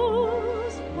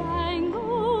 Bubbles,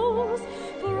 bangles,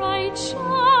 bright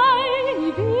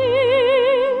shiny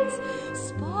beads,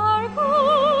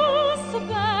 sparkles,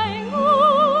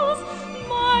 bangles,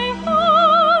 my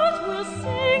heart will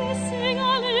sing,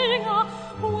 sing-a-ling-a,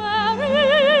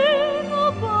 wearing the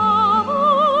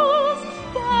bubbles,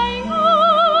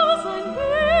 bangles, and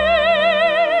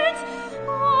beads.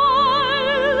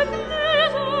 I'll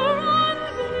glitter and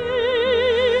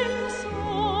gleam so,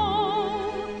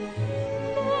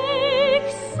 make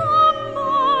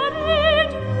somebody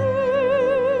do,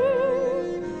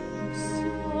 so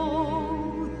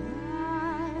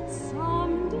that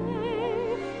someday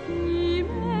we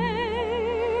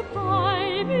may buy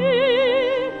me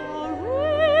a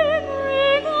ring,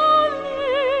 ring-a-ling-a.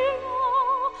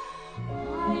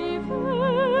 I've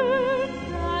heard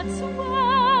that's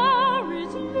where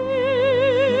it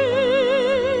leads,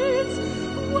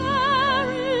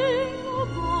 wearing the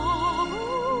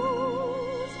bubbles,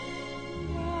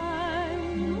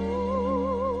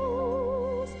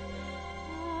 bangles, and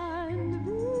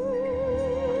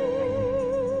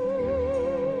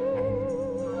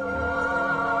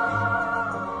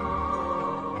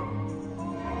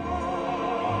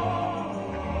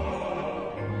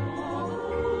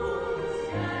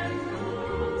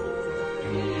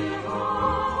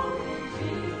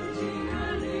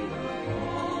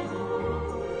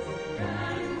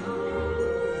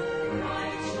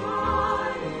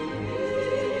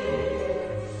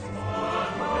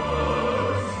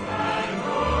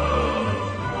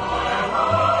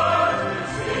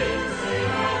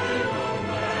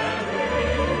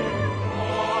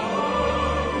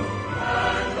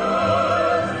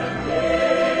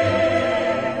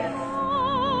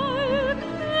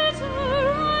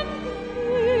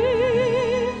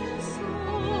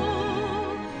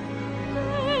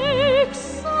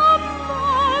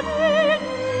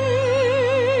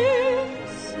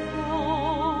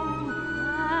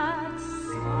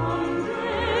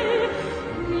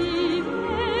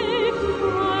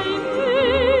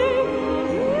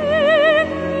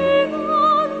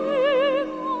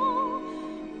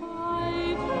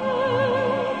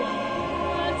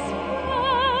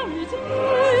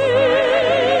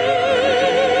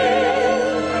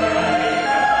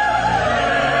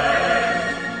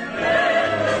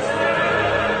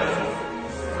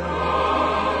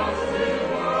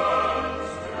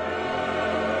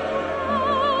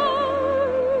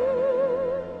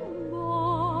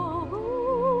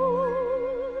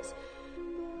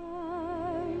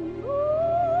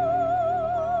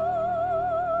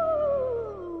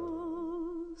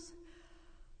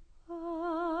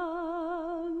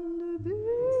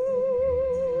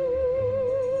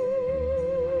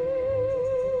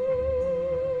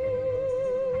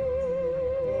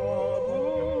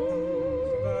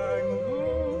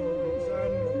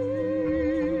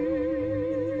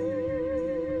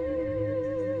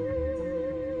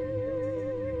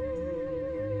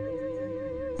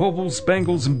Baubles,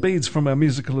 Bangles and Beads from our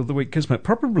musical of the week, Kismet.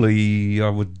 Probably, I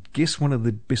would guess, one of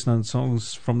the best-known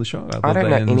songs from the show, I other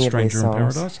don't know than any of Stranger these in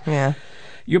songs. Paradise. Yeah.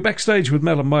 You're backstage with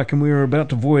Mel and Mike, and we were about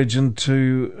to voyage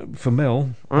into, for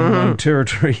Mel, unknown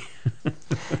territory.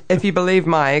 If you believe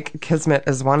Mike, Kismet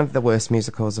is one of the worst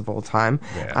musicals of all time,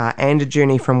 and a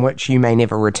journey from which you may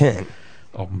never return.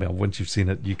 Oh, Mel, once you've seen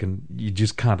it, you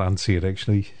just can't unsee it,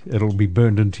 actually. It'll be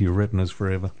burned into your retinas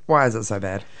forever. Why is it so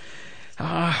bad?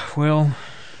 Well,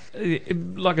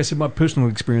 like I said, my personal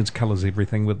experience colours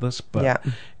everything with this, but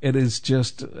it is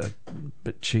just a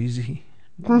bit cheesy.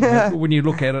 When you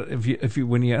look at it,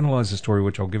 when you analyse the story,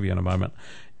 which I'll give you in a moment,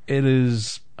 it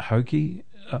is hokey.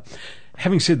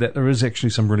 Having said that, there is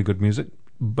actually some really good music,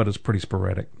 but it's pretty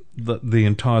sporadic. The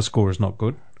entire score is not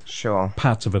good. Sure.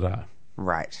 Parts of it are.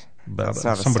 Right. But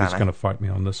somebody's going to fight me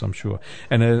on this, I'm sure.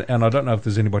 And I don't know if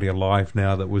there's anybody alive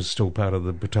now that was still part of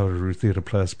the Potato Theatre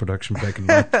Plus production back in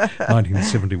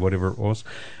 1970, whatever it was,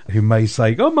 who may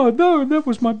say, "Oh my no, that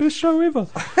was my best show ever."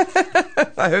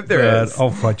 I hope there is. I'll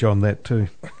fight you on that too.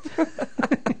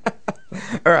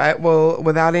 All right. Well,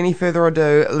 without any further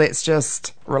ado, let's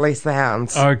just release the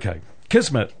hounds. Okay,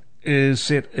 Kismet. is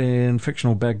set in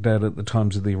fictional Baghdad at the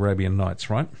times of the Arabian Nights,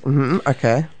 right?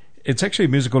 Okay. It's actually a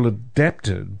musical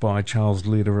adapted by Charles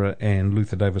Lederer and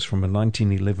Luther Davis from a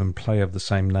 1911 play of the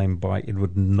same name by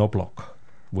Edward Knobloch,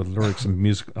 with lyrics and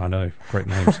music. I know, great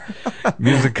names.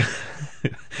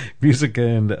 Music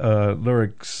and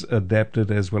lyrics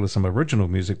adapted, as well as some original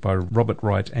music by Robert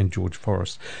Wright and George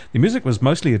Forrest. The music was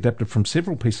mostly adapted from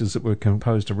several pieces that were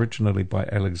composed originally by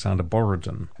Alexander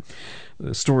Borodin.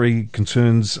 The story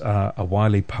concerns a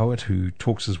wily poet who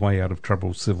talks his way out of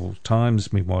troubled civil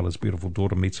times. Meanwhile, his beautiful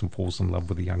daughter meets and falls in love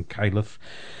with a young caliph.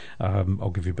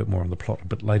 I'll give you a bit more on the plot a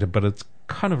bit later, but it's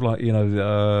kind of like,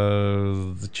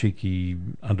 the cheeky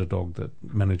underdog that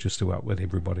manages to outwit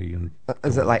everybody. And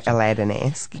is it like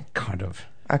Aladdin-esque? Kind of.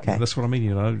 Okay. That's what I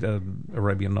mean,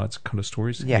 Arabian Nights kind of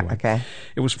stories. Yeah, anyway, okay.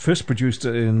 It was first produced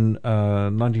in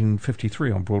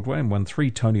 1953 on Broadway and won 3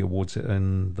 Tony Awards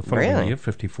in the following year,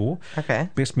 54. Okay.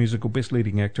 Best Musical, Best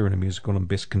Leading Actor in a Musical, and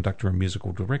Best Conductor and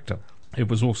Musical Director. It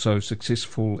was also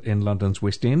successful in London's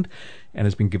West End and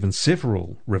has been given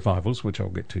several revivals, which I'll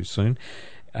get to soon.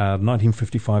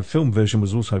 1955 film version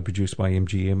was also produced by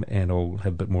MGM, and I'll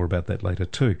have a bit more about that later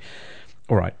too.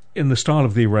 All right, in the style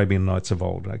of the Arabian Nights of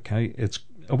old, okay, it's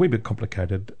a wee bit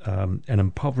complicated. An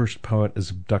impoverished poet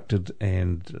is abducted,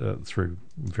 and through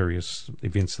various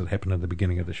events that happen at the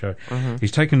beginning of the show,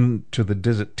 he's taken to the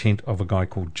desert tent of a guy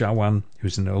called Jawan,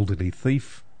 who's an elderly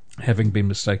thief, having been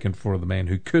mistaken for the man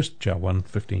who cursed Jawan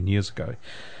 15 years ago.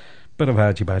 Bit of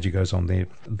argy-bargy goes on there.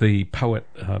 The poet,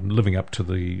 living up to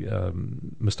the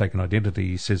mistaken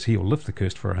identity, says he'll lift the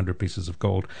curse for 100 pieces of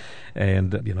gold,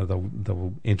 and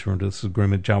they'll enter into this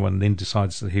agreement. Jawan then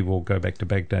decides that he will go back to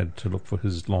Baghdad to look for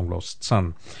his long-lost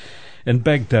son. In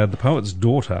Baghdad, the poet's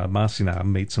daughter, Marsina,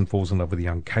 meets and falls in love with a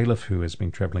young caliph who has been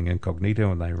travelling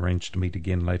incognito, and they arrange to meet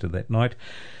again later that night.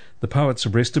 The poet's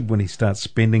arrested when he starts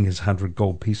spending his 100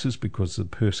 gold pieces because the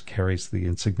purse carries the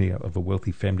insignia of a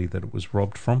wealthy family that it was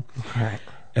robbed from. Right.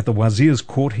 At the wazir's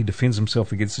court, he defends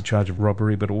himself against the charge of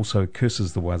robbery, but also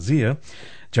curses the wazir.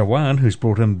 Jawan, who's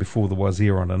brought in before the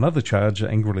wazir on another charge,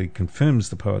 angrily confirms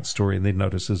the poet's story and then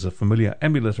notices a familiar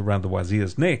amulet around the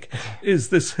wazir's neck. Is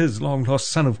this his long-lost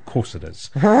son? Of course it is.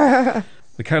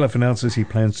 The caliph announces he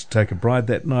plans to take a bride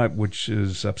that night, which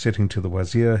is upsetting to the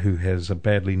wazir, who has a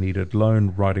badly needed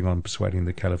loan, riding on persuading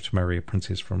the caliph to marry a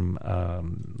princess from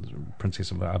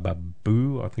Princess of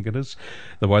Ababu, I think it is.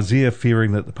 The wazir,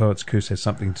 fearing that the poet's curse has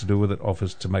something to do with it,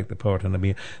 offers to make the poet an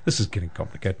emir. This is getting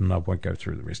complicated, and I won't go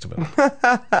through the rest of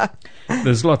it.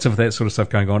 There's lots of that sort of stuff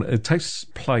going on. It takes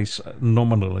place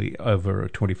nominally over a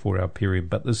 24-hour period,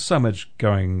 but there's so much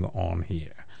going on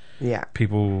here. Yeah.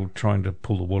 People trying to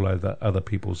pull the wool over other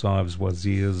people's eyes,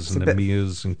 wazirs and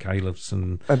emirs and caliphs,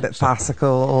 and a bit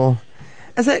farcical.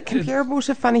 Is it comparable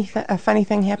to a funny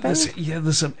thing happened?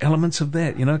 There's some elements of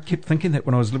that. I kept thinking that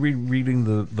when I was reading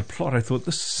the plot. I thought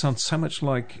this sounds so much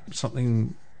like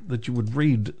something that you would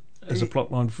read as a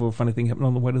plot line for a funny thing happened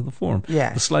on the way to the forum.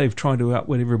 Yeah. The slave trying to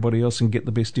outwit everybody else and get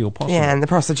the best deal possible. Yeah, and the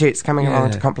prostitutes coming along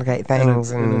to complicate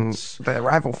things, and the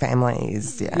rival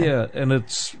families. Yeah, and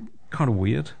it's kind of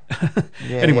weird.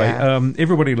 Anyway,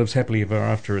 everybody lives happily ever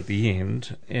after at the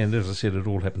end, and as I said, it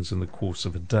all happens in the course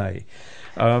of a day.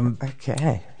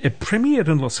 Okay. It premiered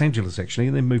in Los Angeles, actually,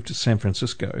 and then moved to San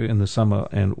Francisco in the summer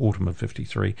and autumn of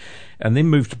 53, and then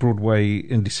moved to Broadway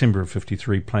in December of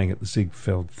 53, playing at the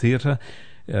Ziegfeld Theatre.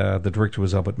 The director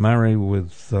was Albert Murray,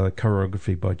 with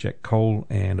choreography by Jack Cole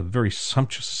and a very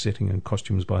sumptuous setting and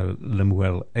costumes by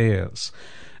Lemuel Ayres.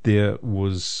 There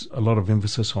was a lot of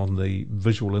emphasis on the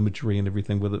visual imagery and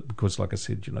everything with it because, like I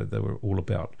said, they were all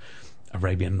about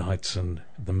Arabian Nights and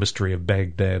the mystery of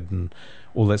Baghdad and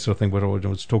all that sort of thing. But I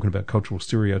was talking about cultural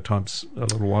stereotypes a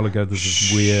little while ago. This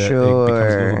is where it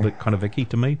becomes a little bit kind of icky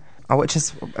to me. Oh, which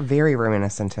is very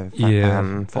reminiscent of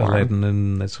Aladdin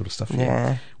and that sort of stuff.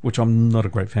 Yeah, which I'm not a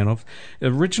great fan of. The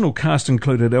original cast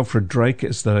included Alfred Drake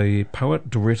as the poet,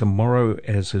 Doretta Morrow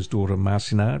as his daughter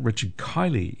Marsina, Richard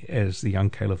Kiley as the young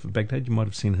caliph of Baghdad. You might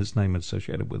have seen his name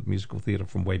associated with musical theatre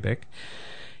from way back.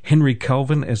 Henry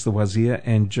Calvin as the wazir,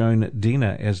 and Joan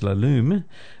Dina as Laloum,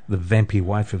 the vampy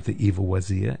wife of the evil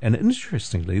wazir. And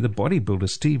interestingly, the bodybuilder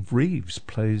Steve Reeves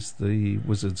plays the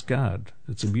wizard's guard.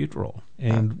 It's a mute role.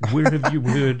 And where have you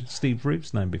heard Steve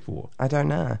Reeves' name before? I don't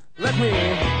know. Let me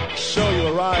show you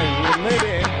a rhyme,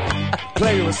 maybe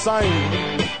play you a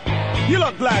sign. You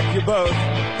look like you're both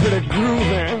pretty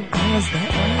groovy. Oh, is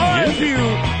that Or if you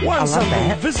want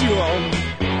something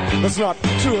visual that's not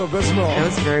too abysmal, it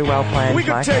was very well planned. We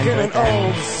could take in an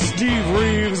old Steve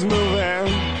Reeves movie.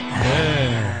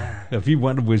 Yeah. If you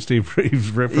wondered where Steve Reeves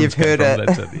reference You've heard from, it.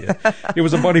 That's it. Yeah. He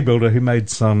was a bodybuilder who made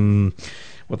some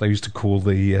what they used to call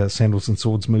the Sandals and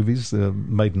Swords movies,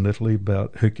 made in Italy,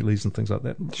 about Hercules and things like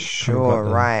that. Sure,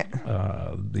 right.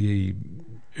 The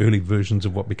early versions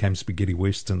of what became spaghetti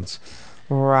westerns.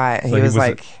 Right. So he was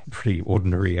like a pretty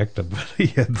ordinary actor, but he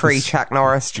had pre-Chuck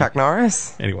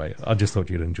Norris. Anyway, I just thought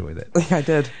you'd enjoy that. Yeah, I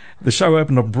did. The show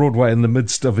opened on Broadway in the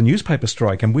midst of a newspaper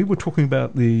strike, and we were talking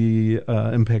about the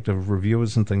impact of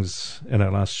reviewers and things in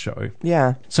our last show.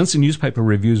 Yeah. Since the newspaper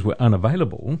reviews were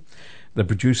unavailable, the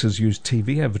producers used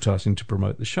TV advertising to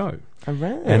promote the show. Oh,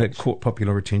 right. And it caught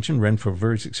popular attention, ran for a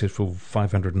very successful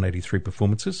 583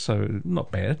 performances, so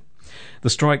not bad. The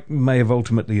strike may have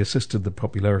ultimately assisted the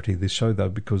popularity of this show, though,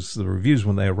 because the reviews,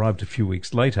 when they arrived a few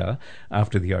weeks later,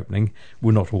 after the opening,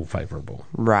 were not all favourable.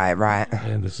 Right.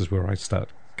 And this is where I start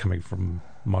coming from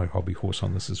my hobby horse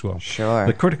on this as well. Sure.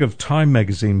 The critic of Time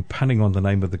magazine, punning on the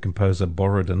name of the composer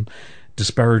Borodin,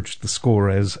 disparaged the score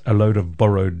as a load of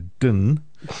borrowed din.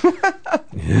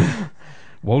 Yeah.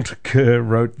 Walter Kerr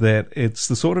wrote that it's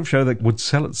the sort of show that would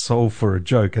sell its soul for a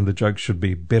joke, and the joke should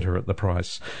be better at the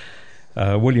price.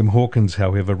 William Hawkins,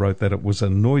 however, wrote that it was a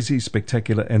noisy,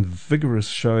 spectacular and vigorous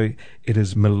show. It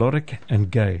is melodic and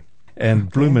gay.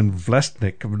 And Blumen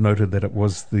Vlastnik noted that it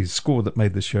was the score that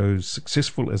made the show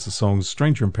successful, as the songs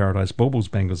Stranger in Paradise, Baubles,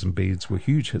 Bangles and Beads were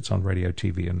huge hits on radio,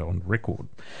 TV and on record.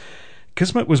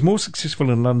 Kismet was more successful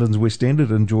in London's West End.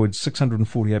 It enjoyed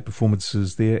 648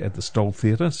 performances there at the Stoll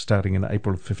Theatre, starting in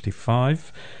April of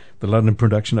 1955. The London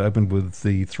production opened with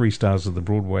the three stars of the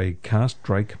Broadway cast,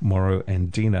 Drake, Morrow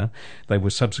and Dina. They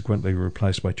were subsequently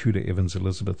replaced by Tudor Evans,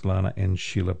 Elizabeth Lana and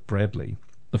Sheila Bradley.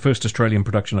 The first Australian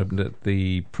production opened at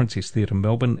the Princess Theatre,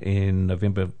 Melbourne in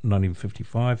November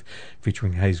 1955,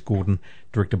 featuring Hayes Gordon,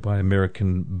 directed by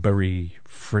American Barry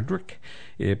Frederick.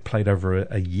 It played over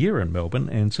a year in Melbourne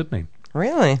and Sydney.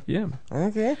 Really? Yeah.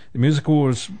 Okay. The musical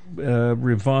was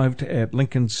revived at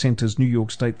Lincoln Centre's New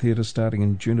York State Theatre starting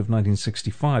in June of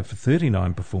 1965 for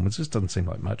 39 performances, doesn't seem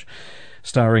like much,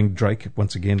 starring Drake,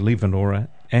 once again, Lee Venora,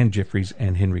 Anne Jeffries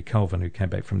and Henry Colvin, who came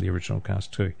back from the original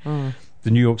cast too. The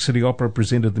New York City Opera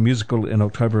presented the musical in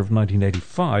October of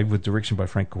 1985 with direction by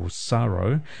Frank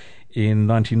Corsaro. In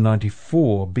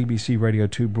 1994, BBC Radio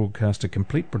 2 broadcast a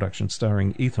complete production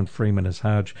starring Ethan Freeman as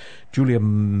Haj, Julia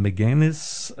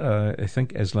McGuinness, I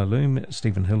think, as Laloum,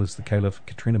 Stephen Hill as the Caliph,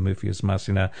 Katrina Murphy as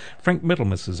Marcina, Frank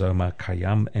Middlemas as Omar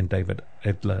Khayyam, and David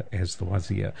Adler as the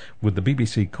Wazir, with the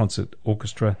BBC Concert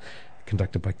Orchestra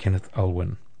conducted by Kenneth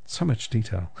Ulwin. So much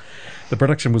detail. The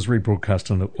production was rebroadcast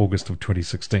in August of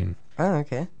 2016. Oh,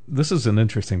 okay. This is an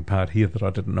interesting part here that I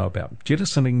didn't know about.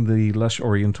 Jettisoning the lush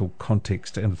oriental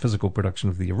context and physical production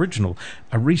of the original,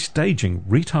 a restaging,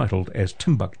 retitled as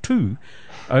Timbuktu,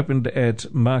 opened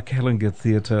at Mark Hellinger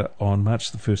Theatre on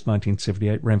March the 1st,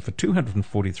 1978, ran for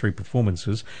 243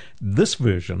 performances. This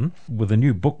version, with a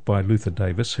new book by Luther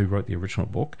Davis, who wrote the original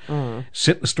book,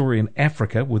 set the story in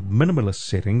Africa with minimalist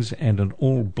settings and an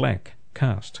all-black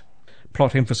cast.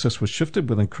 Plot emphasis was shifted,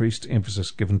 with increased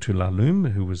emphasis given to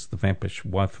Laloum, who was the vampish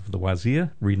wife of the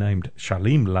Wazir, renamed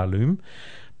Shalim Laloum,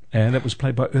 and it was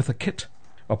played by Eartha Kitt,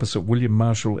 opposite William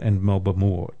Marshall and Melba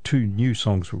Moore. 2 new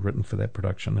songs were written for that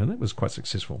production, and it was quite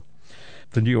successful.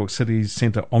 The New York City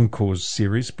Centre Encores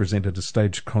series presented a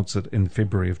stage concert in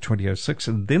February of 2006,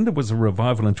 and then there was a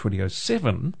revival in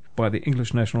 2007 by the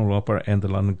English National Opera and the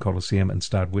London Coliseum, and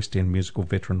starred West End musical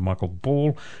veteran Michael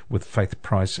Ball with Faith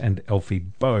Price and Alfie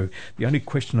Boe. The only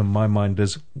question in my mind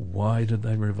is, why did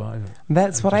they revive it?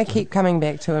 That's what I keep coming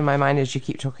back to in my mind as you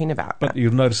keep talking about But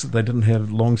you'll notice that they didn't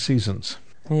have long seasons.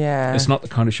 Yeah. It's not the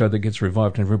kind of show that gets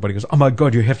revived and everybody goes, oh my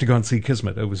God, you have to go and see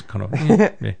Kismet. It was kind of,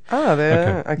 yeah.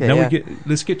 Okay. Now yeah.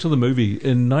 let's get to the movie.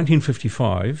 In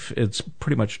 1955, it's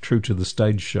pretty much true to the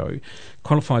stage show.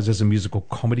 Qualifies as a musical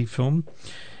comedy film.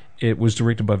 It was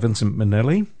directed by Vincent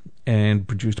Minnelli and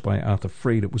produced by Arthur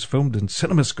Freed. It was filmed in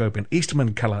CinemaScope in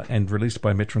Eastman colour and released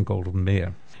by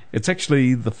Metro-Goldwyn-Mayer. It's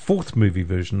actually the 4th movie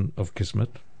version of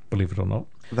Kismet, believe it or not.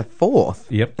 The 4th?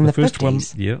 Yep. In the first 50s? one.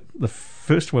 Yeah. The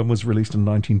first one was released in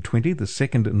 1920, the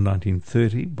second in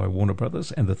 1930 by Warner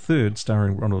Brothers, and the third,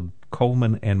 starring Ronald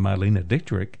Coleman and Marlene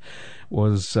Dietrich,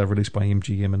 was released by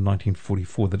MGM in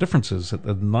 1944. The difference is that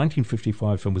the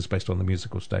 1955 film was based on the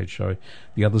musical stage show.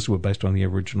 The others were based on the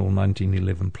original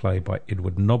 1911 play by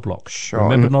Edward Knobloch. Sure.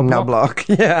 Remember Knobloch?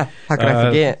 Yeah. How can I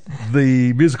forget?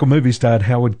 The musical movie starred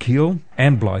Howard Keel,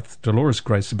 Anne Blythe, Dolores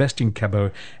Gray, Sebastian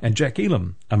Cabot, and Jack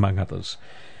Elam, among others.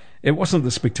 It wasn't the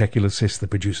spectacular success the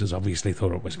producers obviously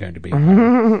thought it was going to be.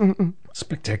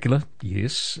 Spectacular,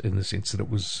 yes, in the sense that it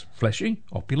was flashy,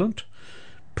 opulent,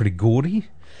 pretty gaudy,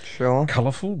 Sure.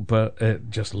 colourful, but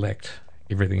it just lacked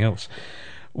everything else.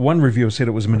 One reviewer said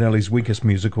it was Minnelli's weakest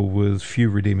musical with few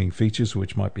redeeming features,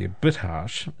 which might be a bit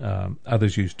harsh.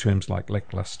 Others used terms like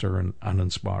lackluster and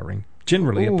uninspiring.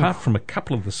 Generally, apart from a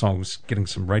couple of the songs getting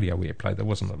some radio airplay, there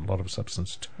wasn't a lot of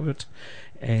substance to it.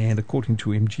 And according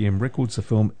to MGM Records, the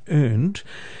film earned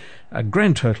a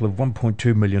grand total of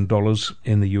 $1.2 million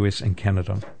in the US and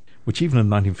Canada, which even in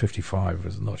 1955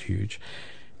 is not huge.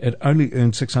 It only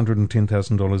earned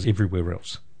 $610,000 everywhere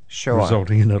else. Sure.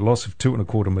 Resulting in a loss of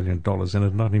 $2.25 million. And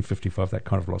in 1955, that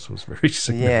kind of loss was very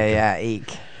significant. Yeah,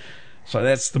 eek. So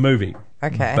that's the movie.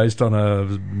 Okay. Based on a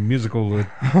musical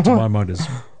that, to my mind, is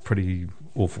pretty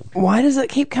awful. Why does it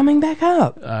keep coming back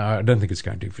up? I don't think it's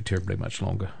going to for terribly much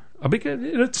longer. I mean,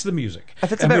 it's the music.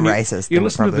 If it's a bit racist, you then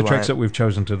listen to the probably tracks won't. that we've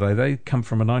chosen today. They come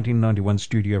from a 1991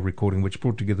 studio recording which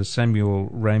brought together Samuel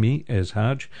Ramey as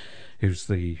Haj, who's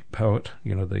the poet, the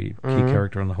key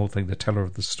character in the whole thing, the teller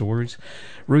of the stories.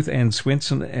 Ruth Ann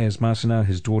Swenson as Marcinau,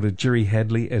 his daughter. Jerry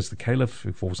Hadley as the caliph,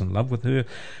 who falls in love with her.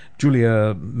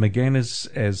 Julia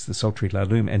McGannis as the sultry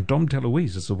Laloum. And Dom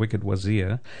DeLuise as the wicked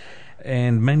wazir.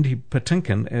 And Mandy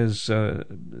Patinkin as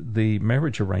the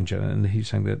marriage arranger, and he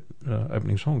sang that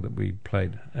opening song that we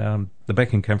played. The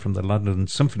backing came from the London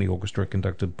Symphony Orchestra,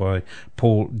 conducted by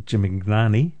Paul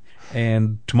Gimignani,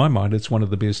 and to my mind, it's one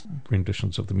of the best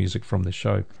renditions of the music from the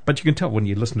show. But you can tell when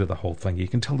you listen to the whole thing, you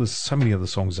can tell there's so many of the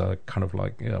songs are kind of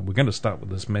like, we're going to start with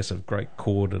this massive great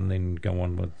chord and then go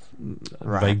on with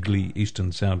vaguely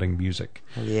Eastern-sounding music.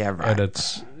 Yeah, right. And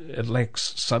it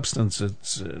lacks substance.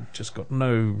 It's just got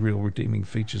no real redeeming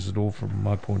features at all from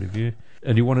my point of view.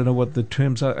 And you want to know what the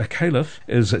terms are? A caliph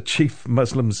is a chief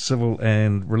Muslim civil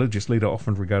and religious leader,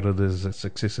 often regarded as a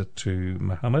successor to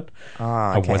Muhammad.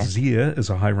 Oh, okay. A wazir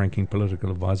is a high-ranking political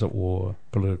advisor or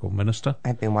political minister.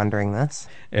 I've been wondering this.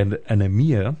 And an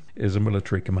emir is a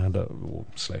military commander or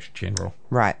 / general.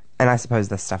 Right. And I suppose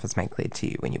this stuff is made clear to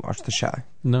you when you watch the show.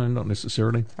 No, not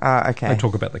necessarily. Okay. They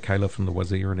talk about the caliph and the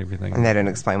wazir and everything. And they don't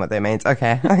explain what that means.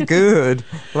 Okay. Good.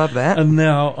 Love that. And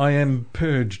now I am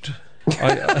purged.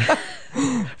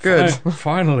 Good.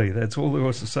 Finally, that's all there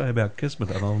was to say about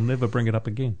Kismet, and I'll never bring it up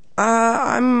again.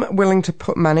 I'm willing to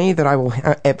put money that I will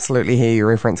absolutely hear you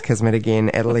reference Kismet again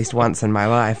at least once in my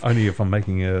life. Only if I'm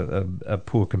making a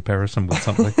poor comparison with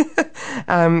something.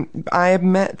 I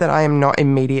admit that I am not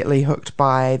immediately hooked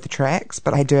by the tracks,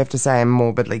 but I do have to say I'm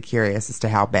morbidly curious as to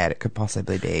how bad it could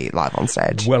possibly be live on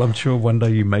stage. Well, I'm sure one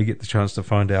day you may get the chance to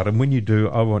find out, and when you do,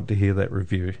 I want to hear that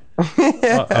review.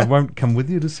 I won't come with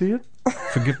you to see it.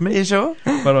 Forgive me. You sure?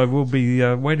 But I will be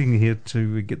waiting here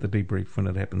to get the debrief when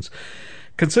it happens.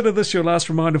 Consider this your last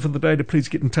reminder for the day to please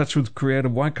get in touch with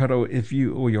Creative Waikato if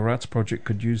you or your arts project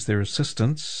could use their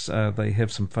assistance. They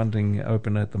have some funding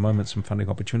open at the moment, some funding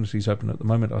opportunities open at the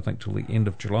moment, I think till the end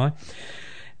of July.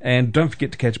 And don't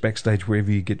forget to catch Backstage wherever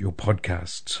you get your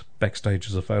podcasts. Backstage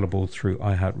is available through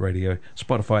iHeartRadio,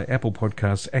 Spotify, Apple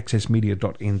Podcasts,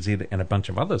 accessmedia.nz, and a bunch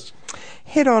of others.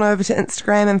 Head on over to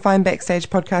Instagram and find Backstage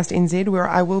Podcast NZ, where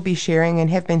I will be sharing and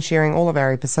have been sharing all of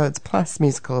our episodes plus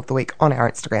Musical of the Week on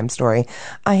our Instagram story.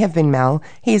 I have been Mel,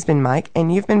 he's been Mike,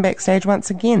 and you've been Backstage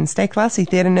once again. Stay classy,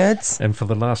 theatre nerds. And for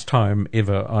the last time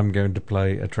ever, I'm going to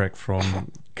play a track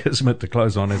from Kismet to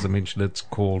close on. As I mentioned, it's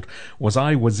called Was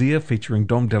I Wazir, featuring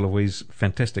Dom DeLuise,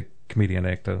 fantastic comedian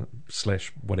actor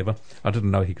 / whatever. I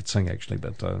didn't know he could sing actually,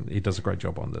 but he does a great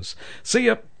job on this. See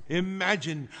ya.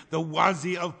 Imagine the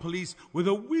Wazir of police with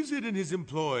a wizard in his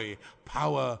employ.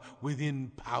 Power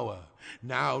within power.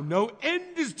 Now no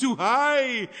end is too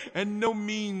high and no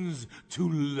means too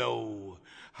low.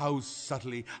 How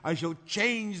subtly I shall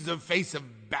change the face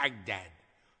of Baghdad.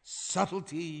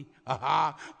 Subtlety,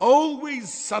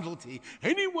 always subtlety.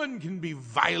 Anyone can be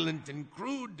violent and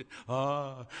crude,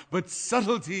 but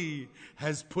subtlety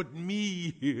has put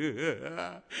me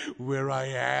here where I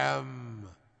am.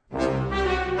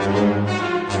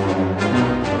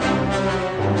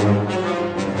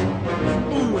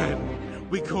 When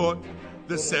we caught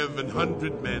the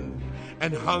 700 men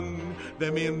and hung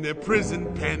them in their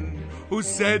prison pen, who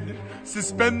said,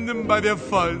 suspend them by their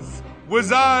fuzz,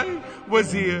 was I,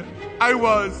 was here, I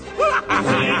was.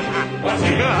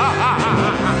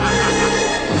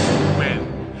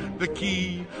 When the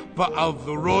keeper of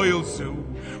the royal zoo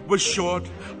was short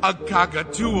a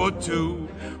cockatoo or two,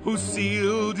 who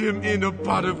sealed him in a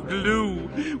pot of glue,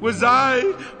 was I,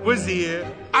 was here,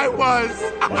 I was.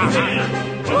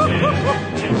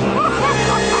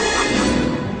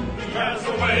 There's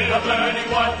a way of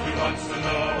learning what he wants to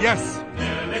know. Yes.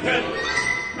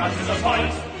 That is a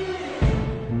point.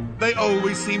 They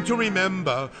always seem to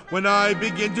remember when I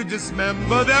begin to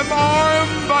dismember them arm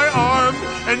by arm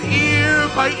and ear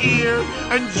by ear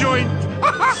and joint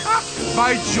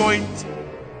by joint.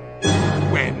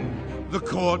 When the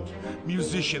court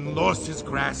musician lost his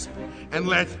grasp and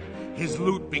let his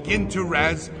lute begin to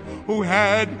rasp, who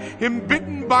had him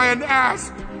bitten by an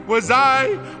asp? Was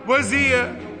I, was he?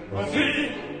 Was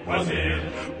he? Was he?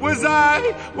 Was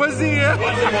I, was he?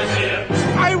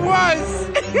 I was!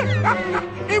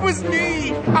 It was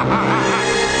me!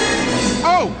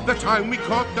 Oh, the time we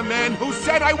caught the man who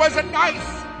said I wasn't nice!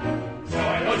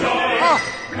 Joy, oh joy! Oh.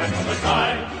 That's the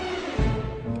time.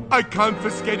 I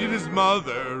confiscated his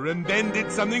mother and then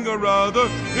did something or other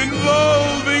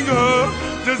involving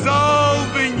her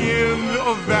dissolving in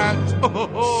a vat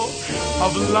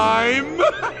of lime.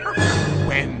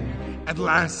 When, at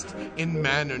last, in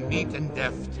manner neat and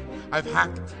deft, I've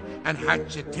hacked and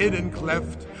hatcheted and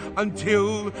cleft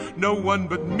until no one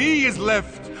but me is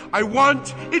left. I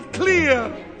want it clear.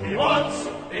 He wants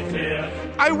it clear.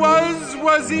 I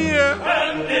was here.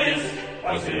 And this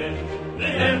was it. In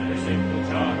every single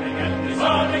charming and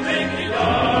disarming thing he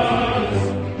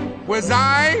does. Was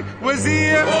I, was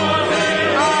here?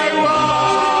 I was!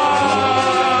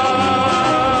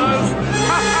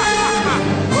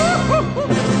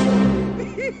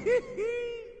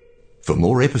 For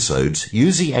more episodes,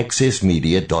 use the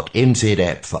accessmedia.nz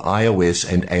app for iOS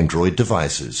and Android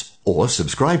devices, or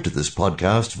subscribe to this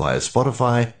podcast via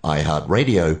Spotify,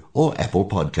 iHeartRadio, or Apple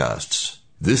Podcasts.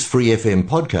 This Free FM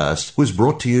podcast was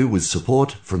brought to you with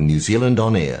support from New Zealand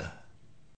On Air.